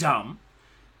fucking dumb.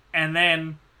 And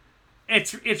then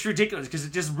it's ridiculous because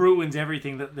it just ruins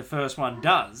everything that the first one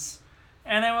does.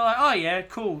 And then we're like, oh yeah,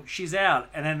 cool, she's out.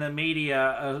 And then the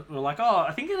media were like, oh,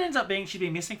 I think it ends up being she'd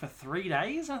been missing for 3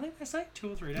 days, I think they say.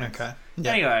 2 or 3 days. Okay.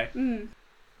 Yeah. Anyway.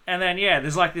 And then,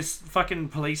 there's like this fucking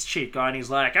police chief guy, and he's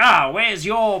like, where's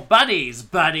your buddies,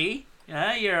 buddy?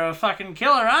 You're a fucking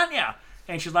killer, aren't you?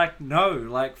 And she's like, no,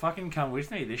 like, fucking come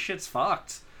with me. This shit's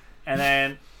fucked. And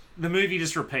then the movie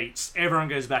just repeats. Everyone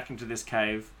goes back into this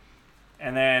cave.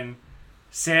 And then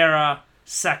Sarah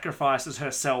sacrifices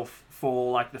herself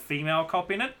for, like, the female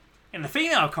cop in it. And the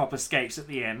female cop escapes at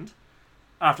the end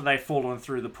after they've fallen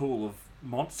through the pool of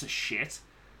monster shit.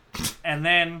 And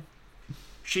then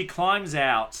she climbs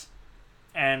out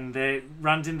and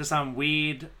runs into some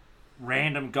weird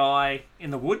random guy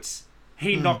in the woods.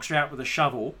 He knocks her out with a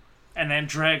shovel and then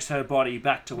drags her body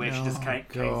back to where she just came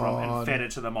from and fed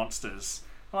it to the monsters.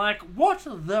 Like, what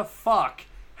the fuck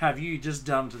have you just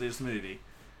done to this movie?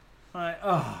 Like,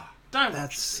 don't.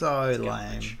 That's so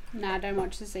lame. Nah, don't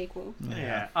watch the sequel.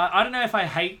 Yeah. I don't know if I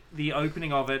hate the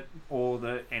opening of it or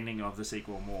the ending of the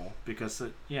sequel more because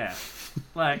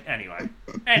like, anyway,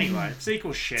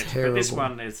 sequel shit. Terrible. But this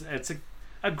one it's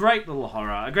a great little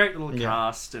horror, a great little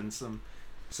cast, and some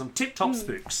tip-top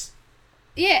spooks.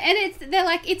 Yeah, and they're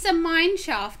like, it's a mine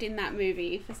shaft in that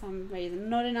movie for some reason,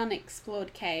 not an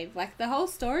unexplored cave. Like, the whole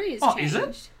story is changed. Is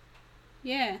it?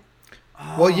 Yeah.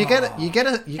 Well, you get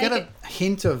a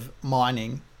hint of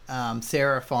mining.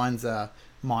 Sarah finds a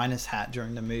miner's hat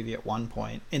during the movie at one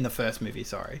point in the first movie.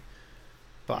 Sorry,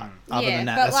 but other than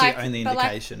that, that's the only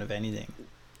indication of anything.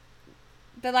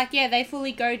 But like, they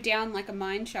fully go down like a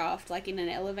mine shaft, like in an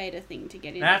elevator thing to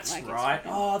get in. That's like, right.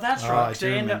 That's right. Because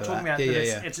they end up talking about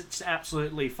that. It's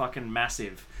absolutely fucking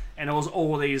massive. And it was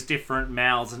all these different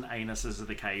mouths and anuses of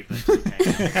the cave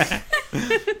that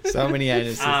came. So many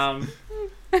anuses.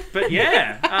 But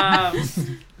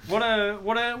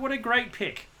what a great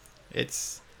pick.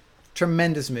 It's a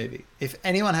tremendous movie. If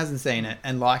anyone hasn't seen it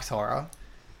and likes horror,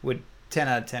 would 10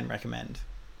 out of 10 recommend.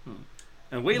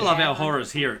 And we love our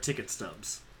horrors here at Ticket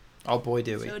Stubs. Oh boy,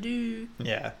 do we. So do.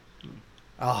 Yeah.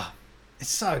 Oh, it's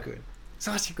so good.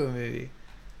 Such a good movie.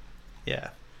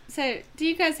 Yeah. So, do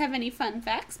you guys have any fun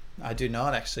facts? I do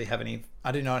not actually have any.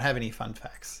 I do not have any fun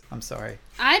facts. I'm sorry.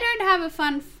 I don't have a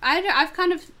fun. I've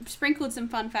kind of sprinkled some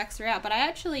fun facts throughout, but I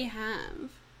actually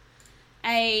have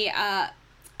a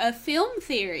film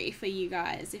theory for you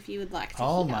guys if you would like to.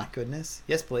 Oh hear. My goodness!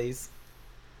 Yes, please.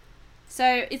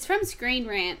 So it's from Screen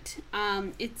Rant.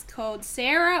 It's called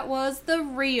 "Sarah Was the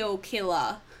Real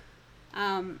Killer."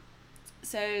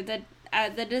 So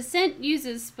the Descent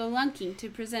uses spelunking to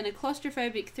present a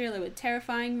claustrophobic thriller with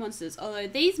terrifying monsters, although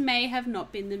these may have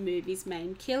not been the movie's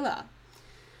main killer.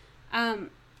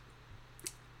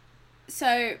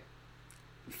 So,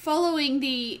 following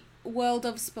the world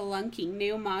of spelunking,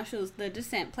 Neil Marshall's The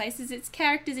Descent places its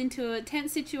characters into a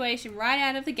tense situation right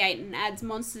out of the gate and adds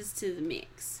monsters to the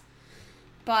mix.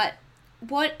 But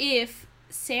what if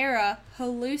Sarah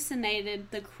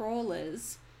hallucinated the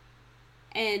crawlers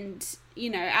and,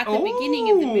 at the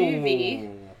beginning of the movie,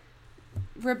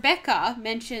 Rebecca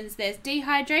mentions there's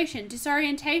dehydration,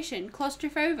 disorientation,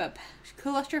 claustrophobia,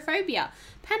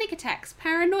 panic attacks,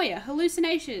 paranoia,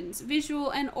 hallucinations, visual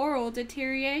and oral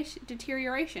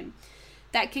deterioration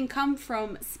that can come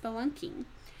from spelunking.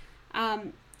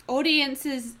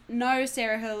 audiences know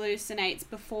Sarah hallucinates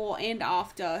before and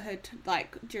after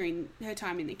during her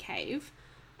time in the cave.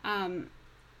 And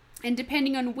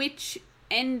depending on which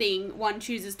ending one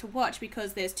chooses to watch,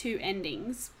 because there's 2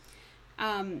 endings,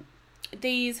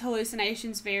 these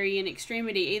hallucinations vary in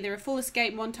extremity, either a full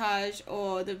escape montage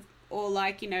or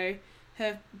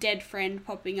her dead friend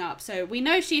popping up. So we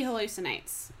know she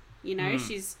hallucinates.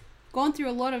 She's gone through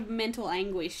a lot of mental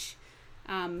anguish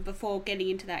before getting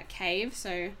into that cave.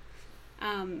 So,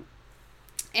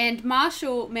 and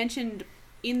Marshall mentioned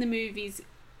in the movie's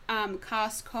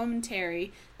cast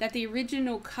commentary that the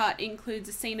original cut includes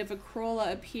a scene of a crawler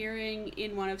appearing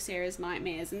in one of Sarah's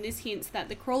nightmares, and this hints that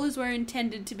the crawlers were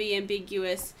intended to be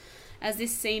ambiguous, as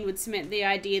this scene would cement the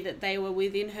idea that they were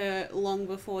within her long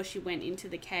before she went into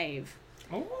the cave.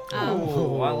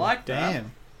 I like that.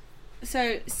 Damn.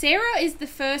 So Sarah is the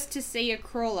first to see a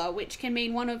crawler, which can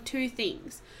mean one of 2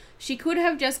 things. She could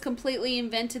have just completely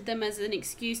invented them as an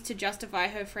excuse to justify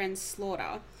her friend's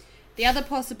slaughter. The other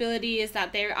possibility is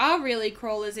that there are really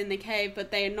crawlers in the cave, but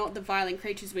they are not the violent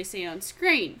creatures we see on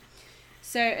screen.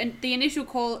 So and the initial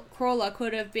crawler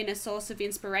could have been a source of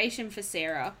inspiration for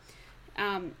Sarah.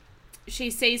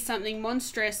 She sees something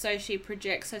monstrous, so she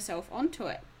projects herself onto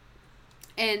it.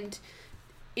 And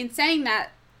in saying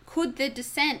that, could the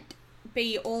descent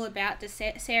be all about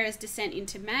Sarah's descent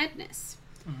into madness?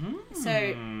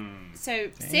 So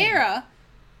Sarah,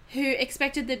 who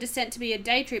expected the descent to be a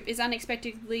day trip, is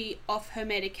unexpectedly off her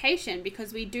medication,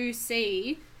 because we do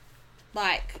see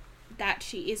that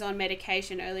she is on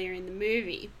medication earlier in the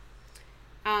movie.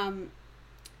 And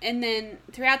then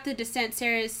throughout the descent,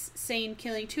 Sarah's seen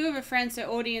killing 2 of her friends,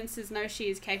 so audiences know she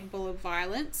is capable of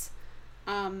violence,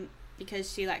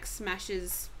 because she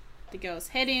smashes the girl's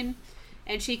head in,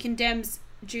 and she condemns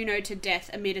Juno to death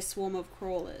amid a swarm of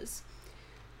crawlers.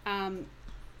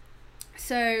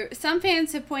 So some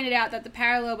fans have pointed out that the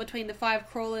parallel between the 5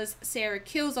 crawlers Sarah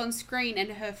kills on screen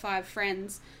and her 5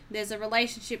 friends, there's a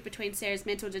relationship between Sarah's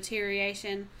mental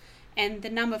deterioration, and the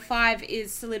number 5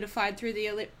 is solidified through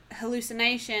the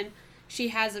hallucination she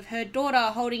has of her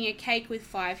daughter holding a cake with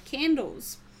 5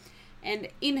 candles. And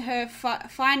in her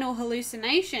final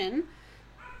hallucination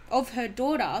of her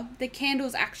daughter, the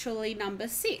candles actually number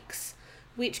 6,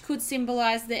 which could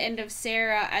symbolize the end of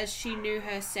Sarah as she knew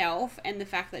herself, and the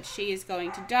fact that she is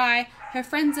going to die. Her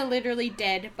friends are literally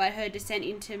dead, but her descent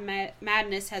into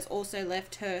madness has also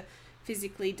left her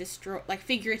physically destroyed,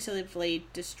 figuratively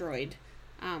destroyed.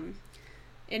 And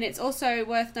it's also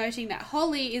worth noting that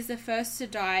Holly is the first to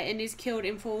die and is killed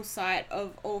in full sight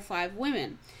of all 5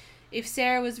 women. If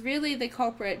Sarah was really the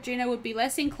culprit, Juno would be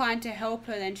less inclined to help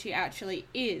her than she actually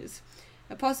is.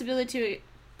 A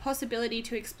possibility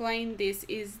to explain this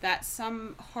is that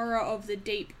some horror of the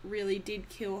deep really did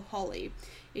kill Holly.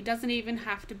 It doesn't even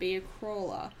have to be a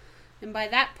crawler. And by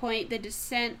that point, the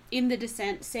descent,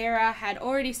 Sarah had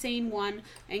already seen one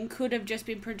and could have just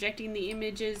been projecting the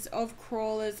images of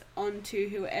crawlers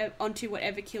onto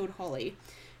whatever killed Holly.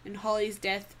 And Holly's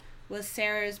death was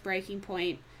Sarah's breaking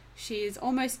point. She is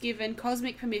almost given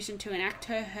cosmic permission to enact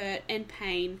her hurt and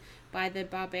pain by the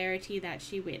barbarity that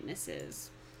she witnesses.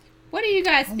 What do you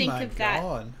guys think of that?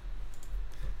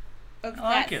 Of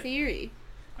that theory?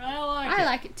 I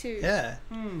like it too. Yeah.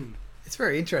 It's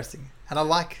very interesting. And I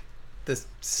like the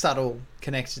subtle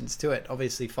connections to it.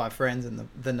 Obviously 5 friends and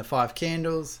then the 5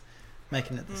 candles,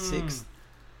 making it the 6th.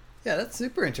 Yeah, that's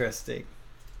super interesting.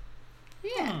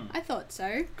 Yeah, I thought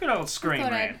so. Good old Screen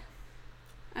Rant.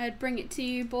 I'd bring it to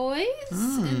you boys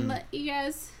and let you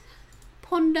guys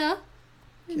ponder.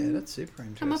 Yeah, that's super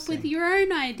interesting. Come up with your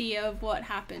own idea of what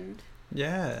happened.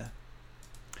 Yeah.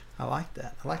 I like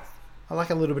that. I like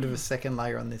a little bit of a second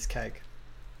layer on this cake.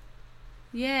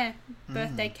 Yeah,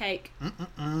 birthday cake.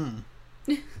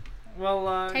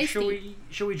 Well,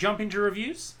 shall we jump into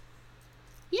reviews?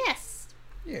 Yes.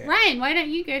 Yeah. Ryan, why don't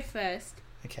you go first?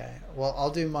 Okay. Well, I'll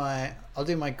do my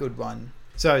good one.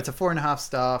 So it's a 4.5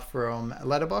 star from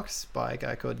Letterboxd by a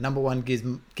guy called Number One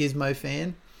Gizmo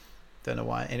Fan. Don't know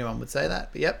why anyone would say that,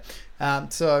 but yep.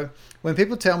 So when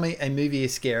people tell me a movie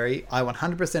is scary, I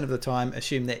 100% of the time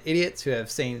assume they're idiots who have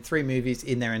seen 3 movies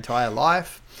in their entire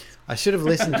life. I should have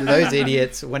listened to those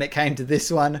idiots. When it came to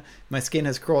this one, my skin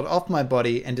has crawled off my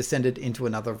body and descended into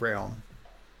another realm.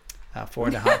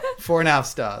 4.5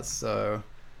 stars. So,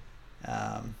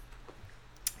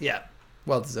 yeah,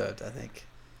 well deserved, I think.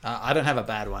 I don't have a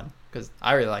bad one because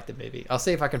I really like the movie. I'll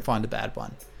see if I can find a bad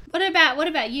one. What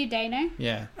about you, Dano?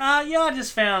 Yeah. I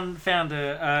just found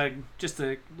just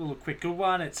a little quick good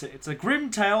one. It's a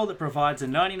grim tale that provides a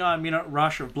 99-minute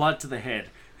rush of blood to the head.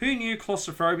 Who knew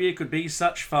claustrophobia could be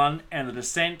such fun? And the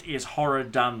descent is horror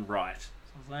done right.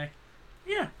 So I was like,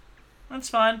 Yeah, that's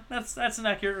fine. That's an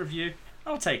accurate review.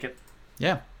 I'll take it.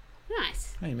 Yeah.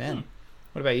 Nice. Amen.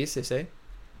 What about you, Sissy?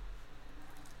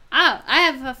 Oh, I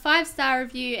have a 5-star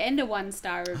review and a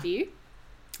 1-star review.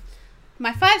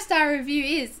 My 5-star review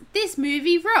is, this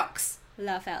movie rocks.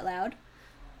 Laugh out loud.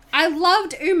 I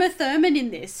loved Uma Thurman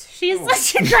in this. She is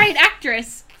such a great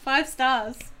actress. 5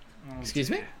 stars. Excuse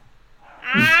me?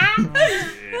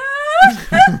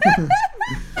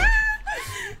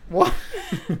 What?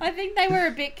 I think they were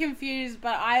a bit confused,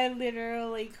 but I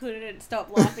literally couldn't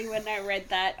stop laughing when I read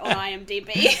that on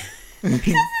IMDb. Because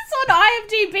it's on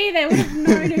IMDb, they would have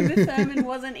known Uma Thurman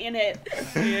wasn't in it.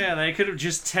 Yeah, they could have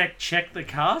just checked the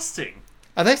casting.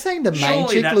 Are they saying the main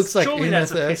chick looks like surely Uma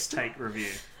that's a piss Thurman? take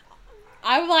review.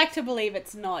 I would like to believe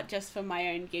it's not, just for my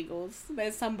own giggles.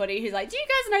 There's somebody who's like, do you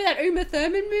guys know that Uma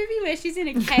Thurman movie where she's in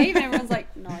a cave? And everyone's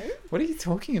like, no. What are you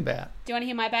talking about? Do you want to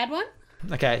hear my bad one?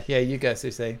 Okay, yeah, you go,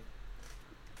 Susie.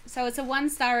 So it's a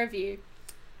 1-star review.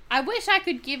 I wish I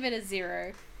could give it a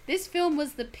 0. This film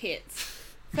was the pits.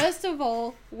 First of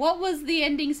all, what was the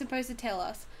ending supposed to tell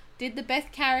us? Did the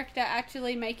Beth character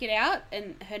actually make it out?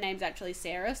 And her name's actually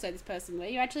Sarah, so this person, were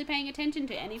you actually paying attention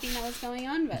to anything that was going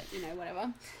on? But,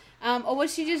 whatever. Or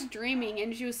was she just dreaming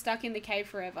and she was stuck in the cave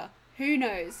forever? Who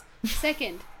knows?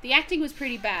 Second, the acting was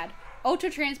pretty bad.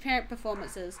 Ultra-transparent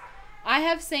performances. I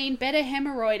have seen better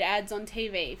hemorrhoid ads on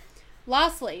TV.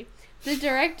 Lastly, the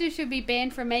director should be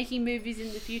banned from making movies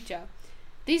in the future.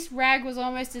 This rag was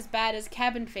almost as bad as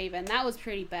Cabin Fever, and that was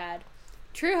pretty bad.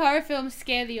 True horror films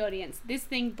scare the audience. This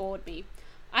thing bored me.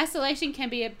 Isolation can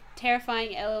be a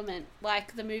terrifying element,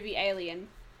 like the movie Alien.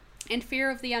 And fear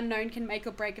of the unknown can make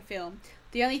or break a film.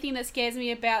 The only thing that scares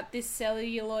me about this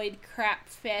celluloid crap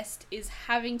fest is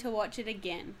having to watch it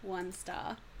again. 1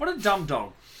 star. What a dumb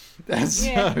dog. That's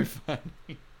so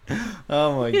funny.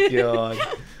 Oh my god.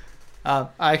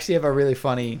 I actually have a really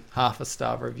funny half a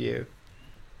star review.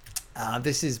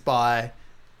 This is by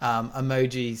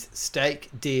Emoji's Steak,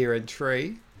 Deer and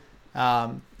Tree.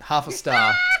 Half a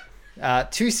star.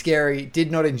 Too scary,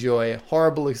 did not enjoy,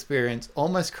 horrible experience,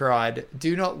 almost cried,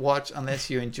 do not watch unless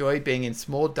you enjoy being in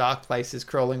small dark places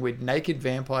crawling with naked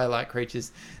vampire-like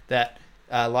creatures that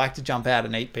like to jump out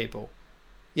and eat people.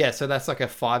 Yeah, so that's like a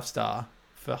 5-star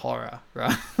for horror,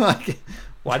 right? Like,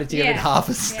 why did you give it half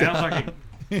a star?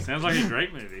 Sounds like a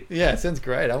great movie. Yeah, sounds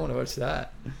great. I want to watch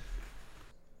that.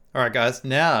 All right, guys.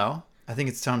 Now, I think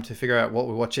it's time to figure out what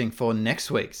we're watching for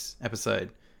next week's episode.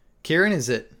 Kieran, is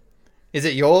it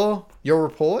your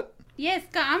report? Yes,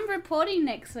 I'm reporting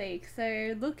next week,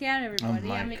 so look out, everybody. Oh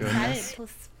my I'm goodness. excited to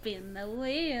spin the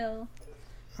wheel.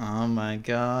 Oh my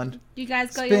god. You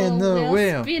guys got Spin your the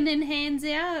wheel. spinning hands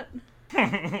out?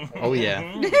 Oh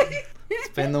yeah.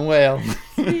 Spin the wheel.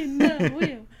 Spin the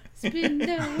wheel. Spin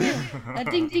the wheel.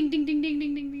 Ding, ding, ding, ding, ding, ding,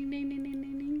 ding, ding, ding, ding, ding,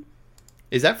 ding, ding.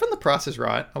 Is that from The Price is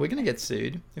Right? Are we going to get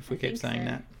sued if we keep think saying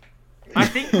so. that? I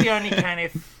think we only can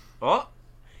if... What?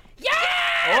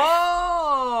 Yes!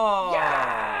 Oh!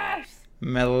 Yes!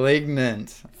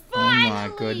 Malignant. Oh my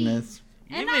Finally! goodness.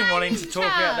 You've And been I'm wanting in to talk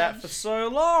about that charge. for so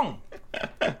long.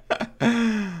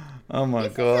 Oh my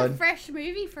This is a god. fresh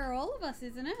movie for all of us,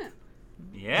 isn't it?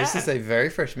 Yeah. This is a very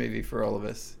fresh movie for all of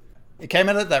us. It came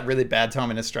out at that really bad time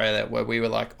in Australia where we were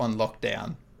like on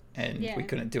lockdown and Yeah. we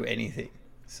couldn't do anything.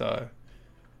 So,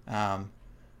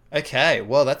 okay,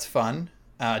 well that's fun.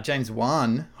 James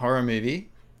Wan horror movie.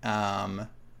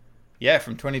 Yeah,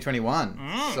 from 2021.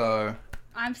 So,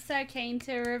 I'm so keen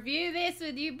to review this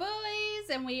with you boys,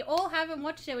 and we all haven't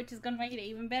watched it, which is going to make it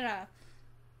even better.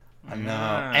 I know.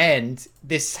 Yeah. And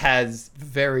this has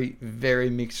very,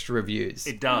 very mixed reviews.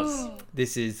 It does. Ooh.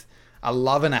 This is a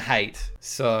love and a hate.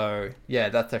 So, yeah,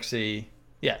 that's actually...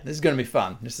 Yeah, this is going to be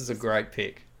fun. This is a great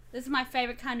pick. This is my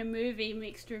favorite kind of movie,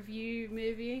 mixed review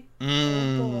movie.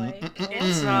 Mm. Oh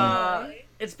boy.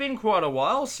 It's been quite a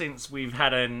while since we've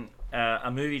had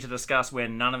a movie to discuss where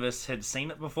none of us had seen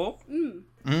it before.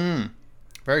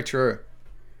 Very true.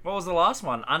 What was the last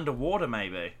one? Underwater,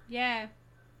 maybe. Yeah,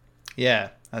 Yeah,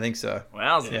 I think so.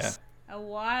 Wowzers. Yeah. a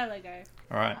while ago.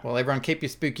 All right. Well, everyone keep your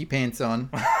spooky pants on.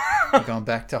 We're going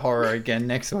back to horror again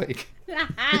next week.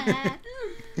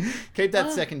 Keep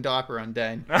that second diaper on,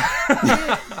 Dane.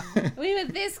 We were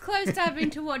this close to having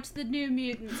to watch The New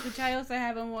Mutants, which I also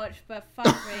haven't watched, but fuck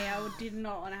me, I did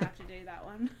not want to have to do that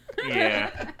one.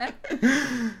 Yeah.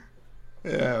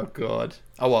 Oh, God.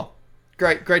 Oh, well.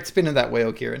 Great spin of that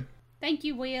wheel, Kieran. Thank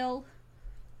you, Will.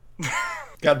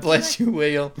 God bless you,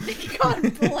 wheel.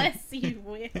 God bless you,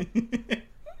 Will.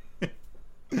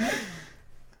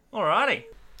 Alrighty.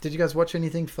 Did you guys watch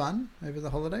anything fun over the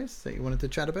holidays that you wanted to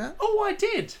chat about? Oh, I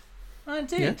did. What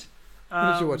did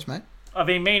you watch, mate? I've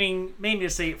been meaning to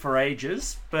see it for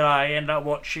ages, but I ended up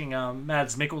watching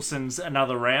Mads Mikkelsen's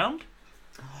Another Round.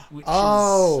 Which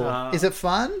is it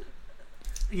fun?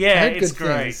 Yeah, I heard it's good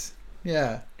great. things.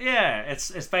 Yeah. Yeah,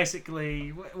 it's basically,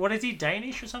 what is he,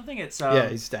 Danish or something? It's Yeah,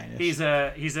 he's Danish. He's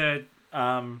a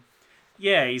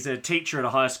teacher at a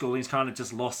high school. He's kind of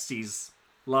just lost his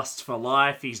lust for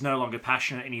life. He's no longer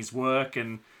passionate in his work,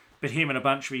 but him and a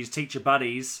bunch of his teacher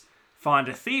buddies find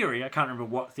a theory. I can't remember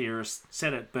what theorist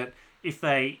said it, but if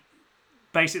they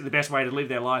basically, the best way to live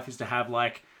their life is to have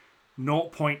like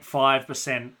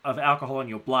 0.5% of alcohol in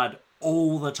your blood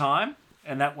all the time,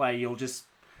 and that way you'll just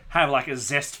have like a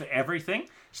zest for everything.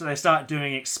 So they start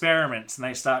doing experiments and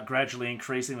they start gradually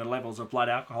increasing the levels of blood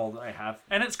alcohol that they have,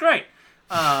 and it's great.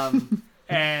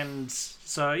 And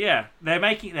so yeah, they're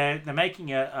making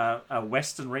a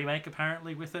Western remake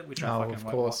apparently with it, which I fucking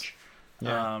won't watch.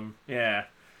 Yeah.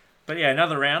 But yeah,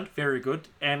 Another Round, very good.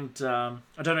 And I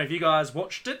don't know if you guys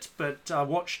watched it, but I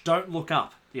watched Don't Look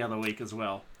Up the other week as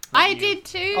well. I did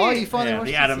too. Oh, you finally watched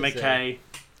the Adam this, McKay.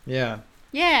 Yeah.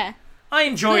 Yeah. I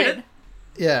enjoyed it.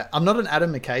 Yeah, I'm not an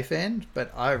Adam McKay fan,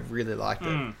 but I really liked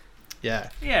it. Yeah.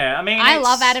 Yeah, I mean, I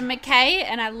love Adam McKay,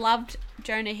 and I loved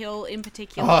Jonah Hill in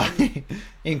particular. Oh,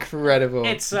 incredible.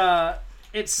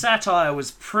 Its satire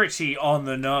was pretty on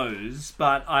the nose,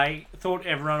 but I thought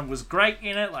everyone was great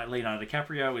in it. Like Leonardo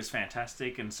DiCaprio is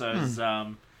fantastic, and so is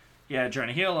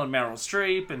Jonah Hill and Meryl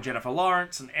Streep and Jennifer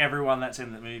Lawrence, and everyone that's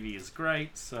in the movie is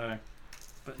great. So,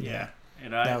 but yeah.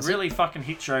 It really fucking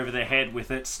hits you over the head with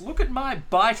its look at my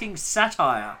biting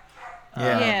satire.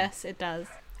 Yeah. Yes, it does.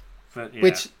 But, yeah.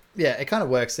 Which, it kind of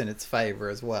works in its favour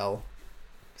as well.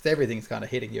 Because everything's kind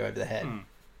of hitting you over the head.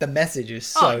 The message is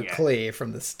so clear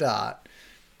from the start.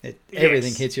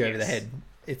 Everything hits you over the head.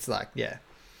 It's like,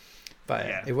 But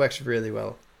it works really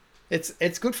well.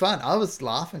 It's good fun. I was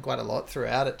laughing quite a lot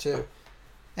throughout it too.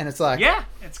 And it's like... Yeah,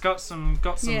 it's got some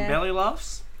belly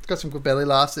laughs. It's got some good belly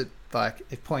laughs. It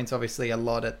points obviously a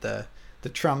lot at the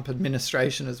Trump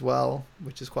administration as well,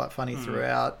 which is quite funny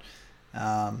throughout.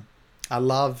 I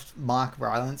loved Mark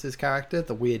Rylance's character,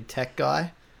 the weird tech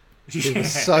guy. He was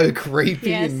so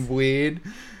creepy and weird.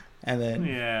 And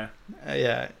then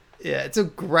it's a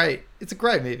great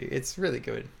movie. It's really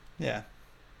good. Yeah.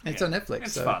 And it's on Netflix.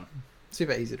 It's so fun.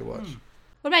 Super easy to watch.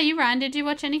 What about you, Ryan? Did you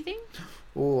watch anything?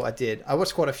 Oh, I did. I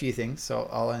watched quite a few things, so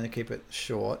I'll only keep it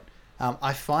short.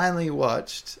 I finally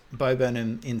watched Bo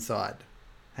Burnham Inside.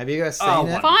 Have you guys seen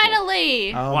it?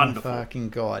 Finally! Oh Wonderful. my fucking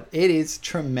God. It is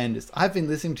tremendous. I've been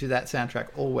listening to that soundtrack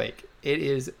all week. It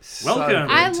is so Welcome good.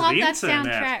 I to love the that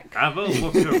internet. soundtrack. Have a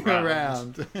look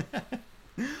around.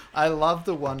 I love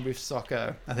the one with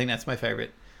Socko. I think that's my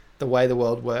favorite. The Way the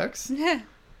World Works. Yeah.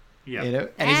 You know?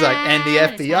 And he's like, and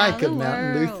the FBI killed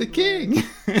Martin Luther world King.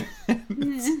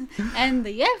 And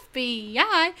the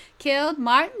FBI killed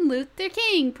Martin Luther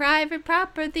King. Private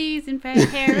properties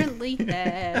inherently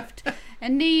theft.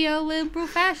 And neoliberal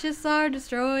fascists are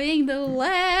destroying the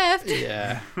left.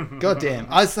 Yeah. Goddamn.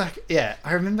 I was like,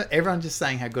 I remember everyone just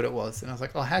saying how good it was. And I was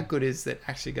like, oh, how good is it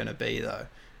actually going to be, though?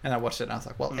 And I watched it and I was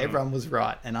like, well, everyone was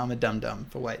right. And I'm a dum-dum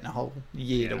for waiting a whole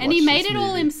year to watch And he made this it all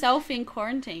movie. himself in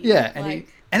quarantine. Yeah.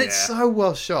 And it's so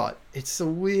well shot. It's the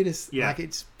weirdest. Yeah. Like,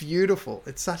 it's beautiful.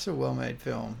 It's such a well-made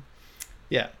film.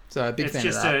 Yeah. So a big fan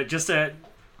of that. It's just a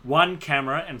one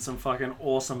camera and some fucking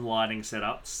awesome lighting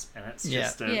setups, and it's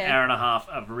just an hour and a half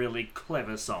of really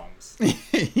clever songs.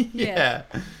 Yeah.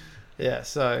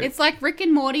 So it's like Rick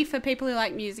and Morty for people who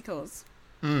like musicals.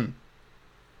 What?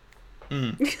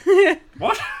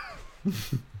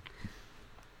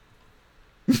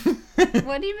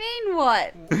 What do you mean,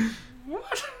 what?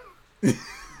 What?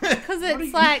 Because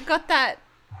it's like got that.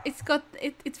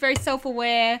 It's very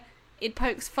self-aware. It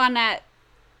pokes fun at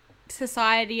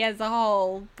society as a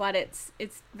whole, but it's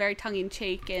very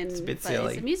tongue-in-cheek and it's a bit but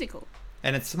silly. It's a musical.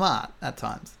 And it's smart at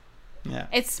times. Yeah.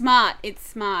 It's smart.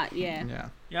 Yeah.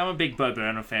 Yeah, I'm a big Bo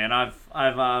Burnham fan. I've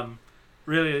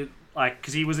really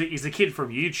because he's a kid from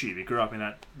YouTube. He grew up in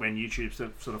that when YouTube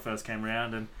sort of first came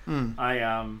around, and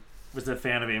I was a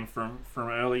fan of him from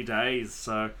early days.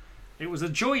 So it was a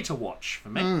joy to watch for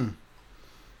me.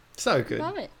 So good.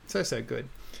 Love it. So good.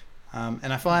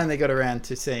 And I finally got around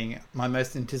to seeing my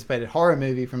most anticipated horror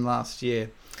movie from last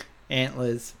year,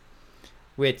 Antlers,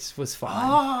 which was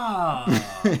fine.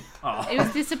 It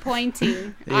was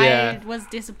disappointing. Yeah. I was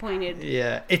disappointed.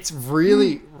 Yeah, it's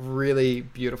really, really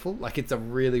beautiful. Like, it's a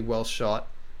really well shot,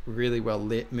 really well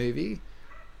lit movie.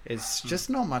 It's just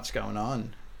not much going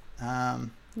on.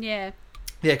 Yeah.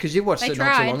 Yeah, because you watched They it not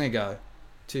tried. too long ago,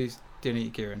 too, didn't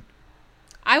you, Kieran?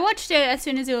 I watched it as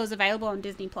soon as it was available on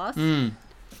Disney Plus.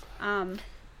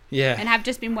 Yeah. and have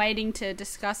just been waiting to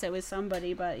discuss it with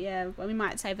somebody. But yeah, well, we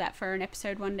might save that for an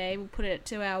episode one day. We'll put it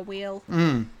to our wheel.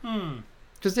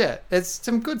 Because, yeah, there's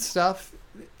some good stuff,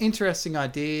 interesting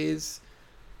ideas.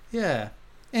 Yeah.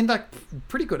 And, like,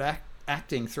 pretty good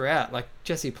acting throughout. Like,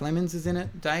 Jesse Plemons is in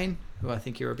it, Dane, who I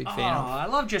think you're a big fan of. I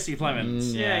love Jesse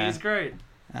Plemons. Yeah, he's great.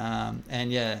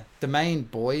 And, yeah, the main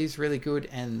boy is really good,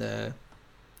 and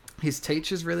his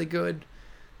teacher's really good.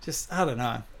 Just, I don't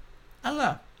know.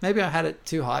 Maybe I had it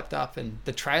too hyped up, and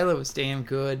the trailer was damn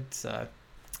good, so...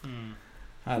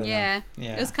 I don't know. Yeah.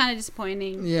 It was kind of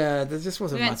disappointing. Yeah, there just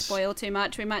wasn't much. We much. won't spoil too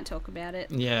much. We might talk about it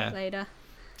later.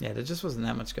 Yeah, there just wasn't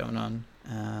that much going on.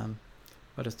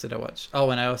 What else did I watch?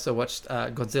 Oh, and I also watched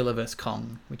Godzilla vs.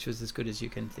 Kong, which was as good as you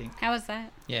can think. How was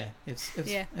that? Yeah, it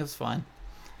was fine.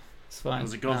 It's fine. It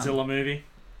was a Godzilla movie?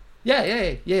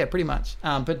 Yeah, pretty much.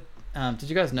 But did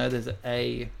you guys know there's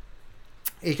a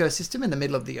ecosystem in the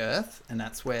middle of the Earth, and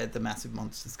that's where the massive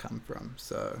monsters come from,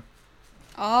 so...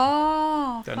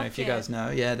 Don't know if you guys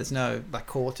know. Yeah, there's no like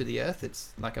core to the Earth.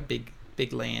 It's like a big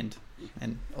land,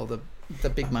 and all the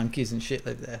big monkeys and shit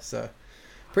live there. So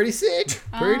pretty sick,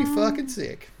 pretty fucking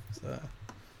sick. So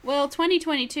well,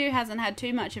 2022 hasn't had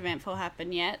too much eventful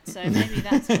happen yet, so maybe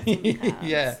that's what's in the cards.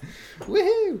 Yeah,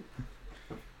 woohoo!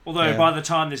 Although by the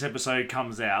time this episode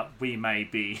comes out, we may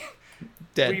be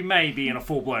dead. We may be in a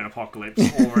full-blown apocalypse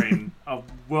or in a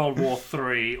World War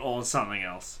III or something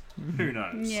else. Who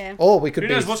knows? Yeah. Or we could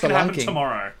be what's going to happen spelunking.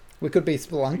 tomorrow? We could be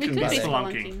spelunking. We could be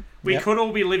spelunking. We could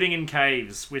all be living in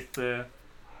caves with the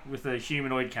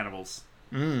humanoid cannibals.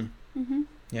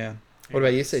 Yeah. What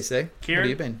about you, CC? Kieran? What have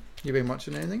you been? You been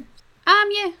watching anything?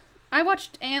 Yeah. I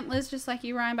watched Antlers just like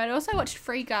you, Ryan, but I also watched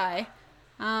Free Guy.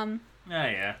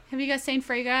 Yeah. Have you guys seen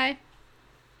Free Guy?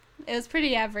 It was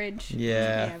pretty average.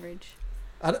 Yeah. Pretty average.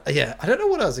 I don't know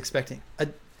what I was expecting.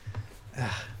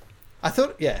 I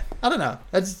thought, I don't know.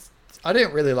 I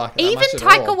didn't really like it. Even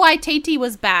Taika Waititi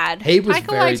was bad. He was Taika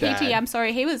very Waititi, bad. I'm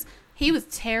sorry, he was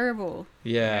terrible.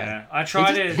 Yeah. I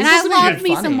tried it. And I love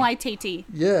me some Waititi.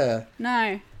 Yeah.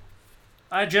 No.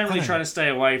 I generally try to stay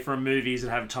away from movies that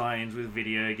have tie-ins with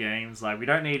video games. Like, we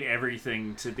don't need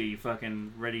everything to be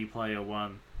fucking Ready Player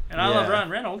One. And I love Ryan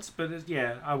Reynolds, but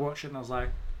I watched it and I was like,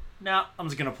 nah, I'm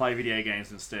just going to play video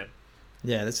games instead.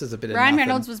 Yeah, this is a bit of Ryan nothing.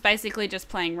 Reynolds was basically just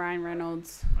playing Ryan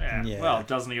Reynolds. Yeah. Well,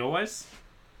 doesn't he always?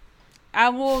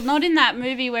 Well, not in that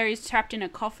movie where he's trapped in a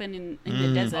coffin in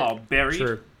the desert. Oh, Buried?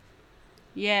 True.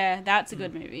 Yeah, that's a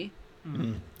good movie.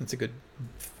 It's a good,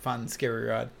 fun, scary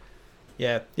ride.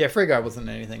 Yeah, Free Guy wasn't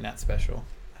anything that special,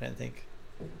 I don't think.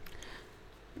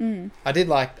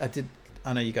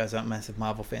 I know you guys aren't massive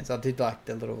Marvel fans. I did like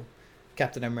the little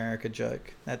Captain America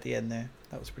joke at the end there.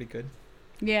 That was pretty good.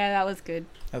 Yeah, that was good.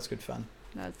 That was good fun.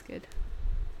 That was good.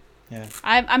 Yeah.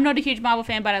 I'm not a huge Marvel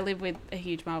fan, but I live with a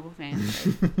huge Marvel fan.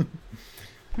 So.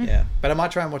 Yeah, but I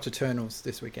might try and watch Eternals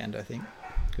this weekend, I think.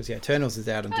 Because, Eternals is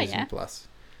out on Disney+, Plus,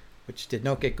 which did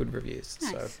not get good reviews.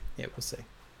 Nice. So, we'll see.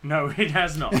 No, it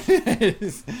has not.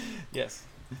 Yes.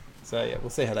 So, we'll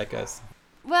see how that goes.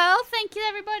 Well, thank you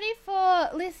everybody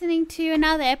for listening to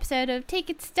another episode of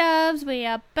Ticket Stubs. We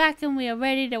are back and we are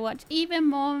ready to watch even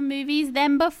more movies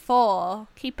than before.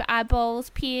 Keep your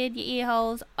eyeballs peeled, your ear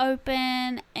holes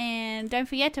open, and don't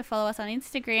forget to follow us on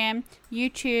Instagram,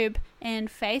 YouTube, and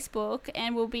Facebook.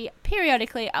 And we'll be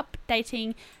periodically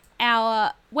updating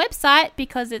our website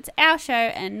because it's our show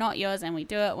and not yours, and we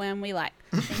do it when we like.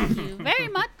 Thank you very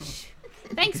much.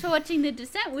 Thanks for watching The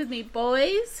Descent with me,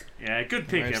 boys. Yeah, good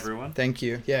pick, everyone. Thank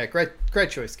you. Yeah, great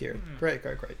choice, Kieran. Great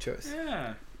choice.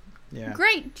 Yeah.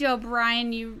 Great job,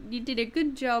 Ryan. You did a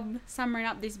good job summing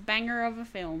up this banger of a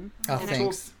film. Oh,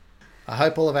 thanks. I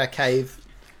hope all of our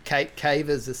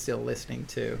cavers are still listening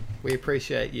too. We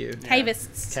appreciate you.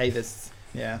 Cavists.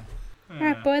 Yeah. All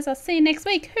right, boys. I'll see you next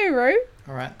week. Hooroo.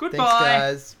 All right. Goodbye.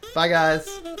 Thanks, guys. Bye, guys.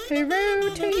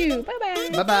 Hooroo to you.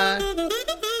 Bye-bye. Bye-bye.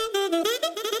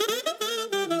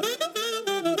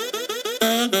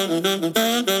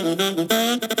 Thank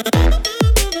you.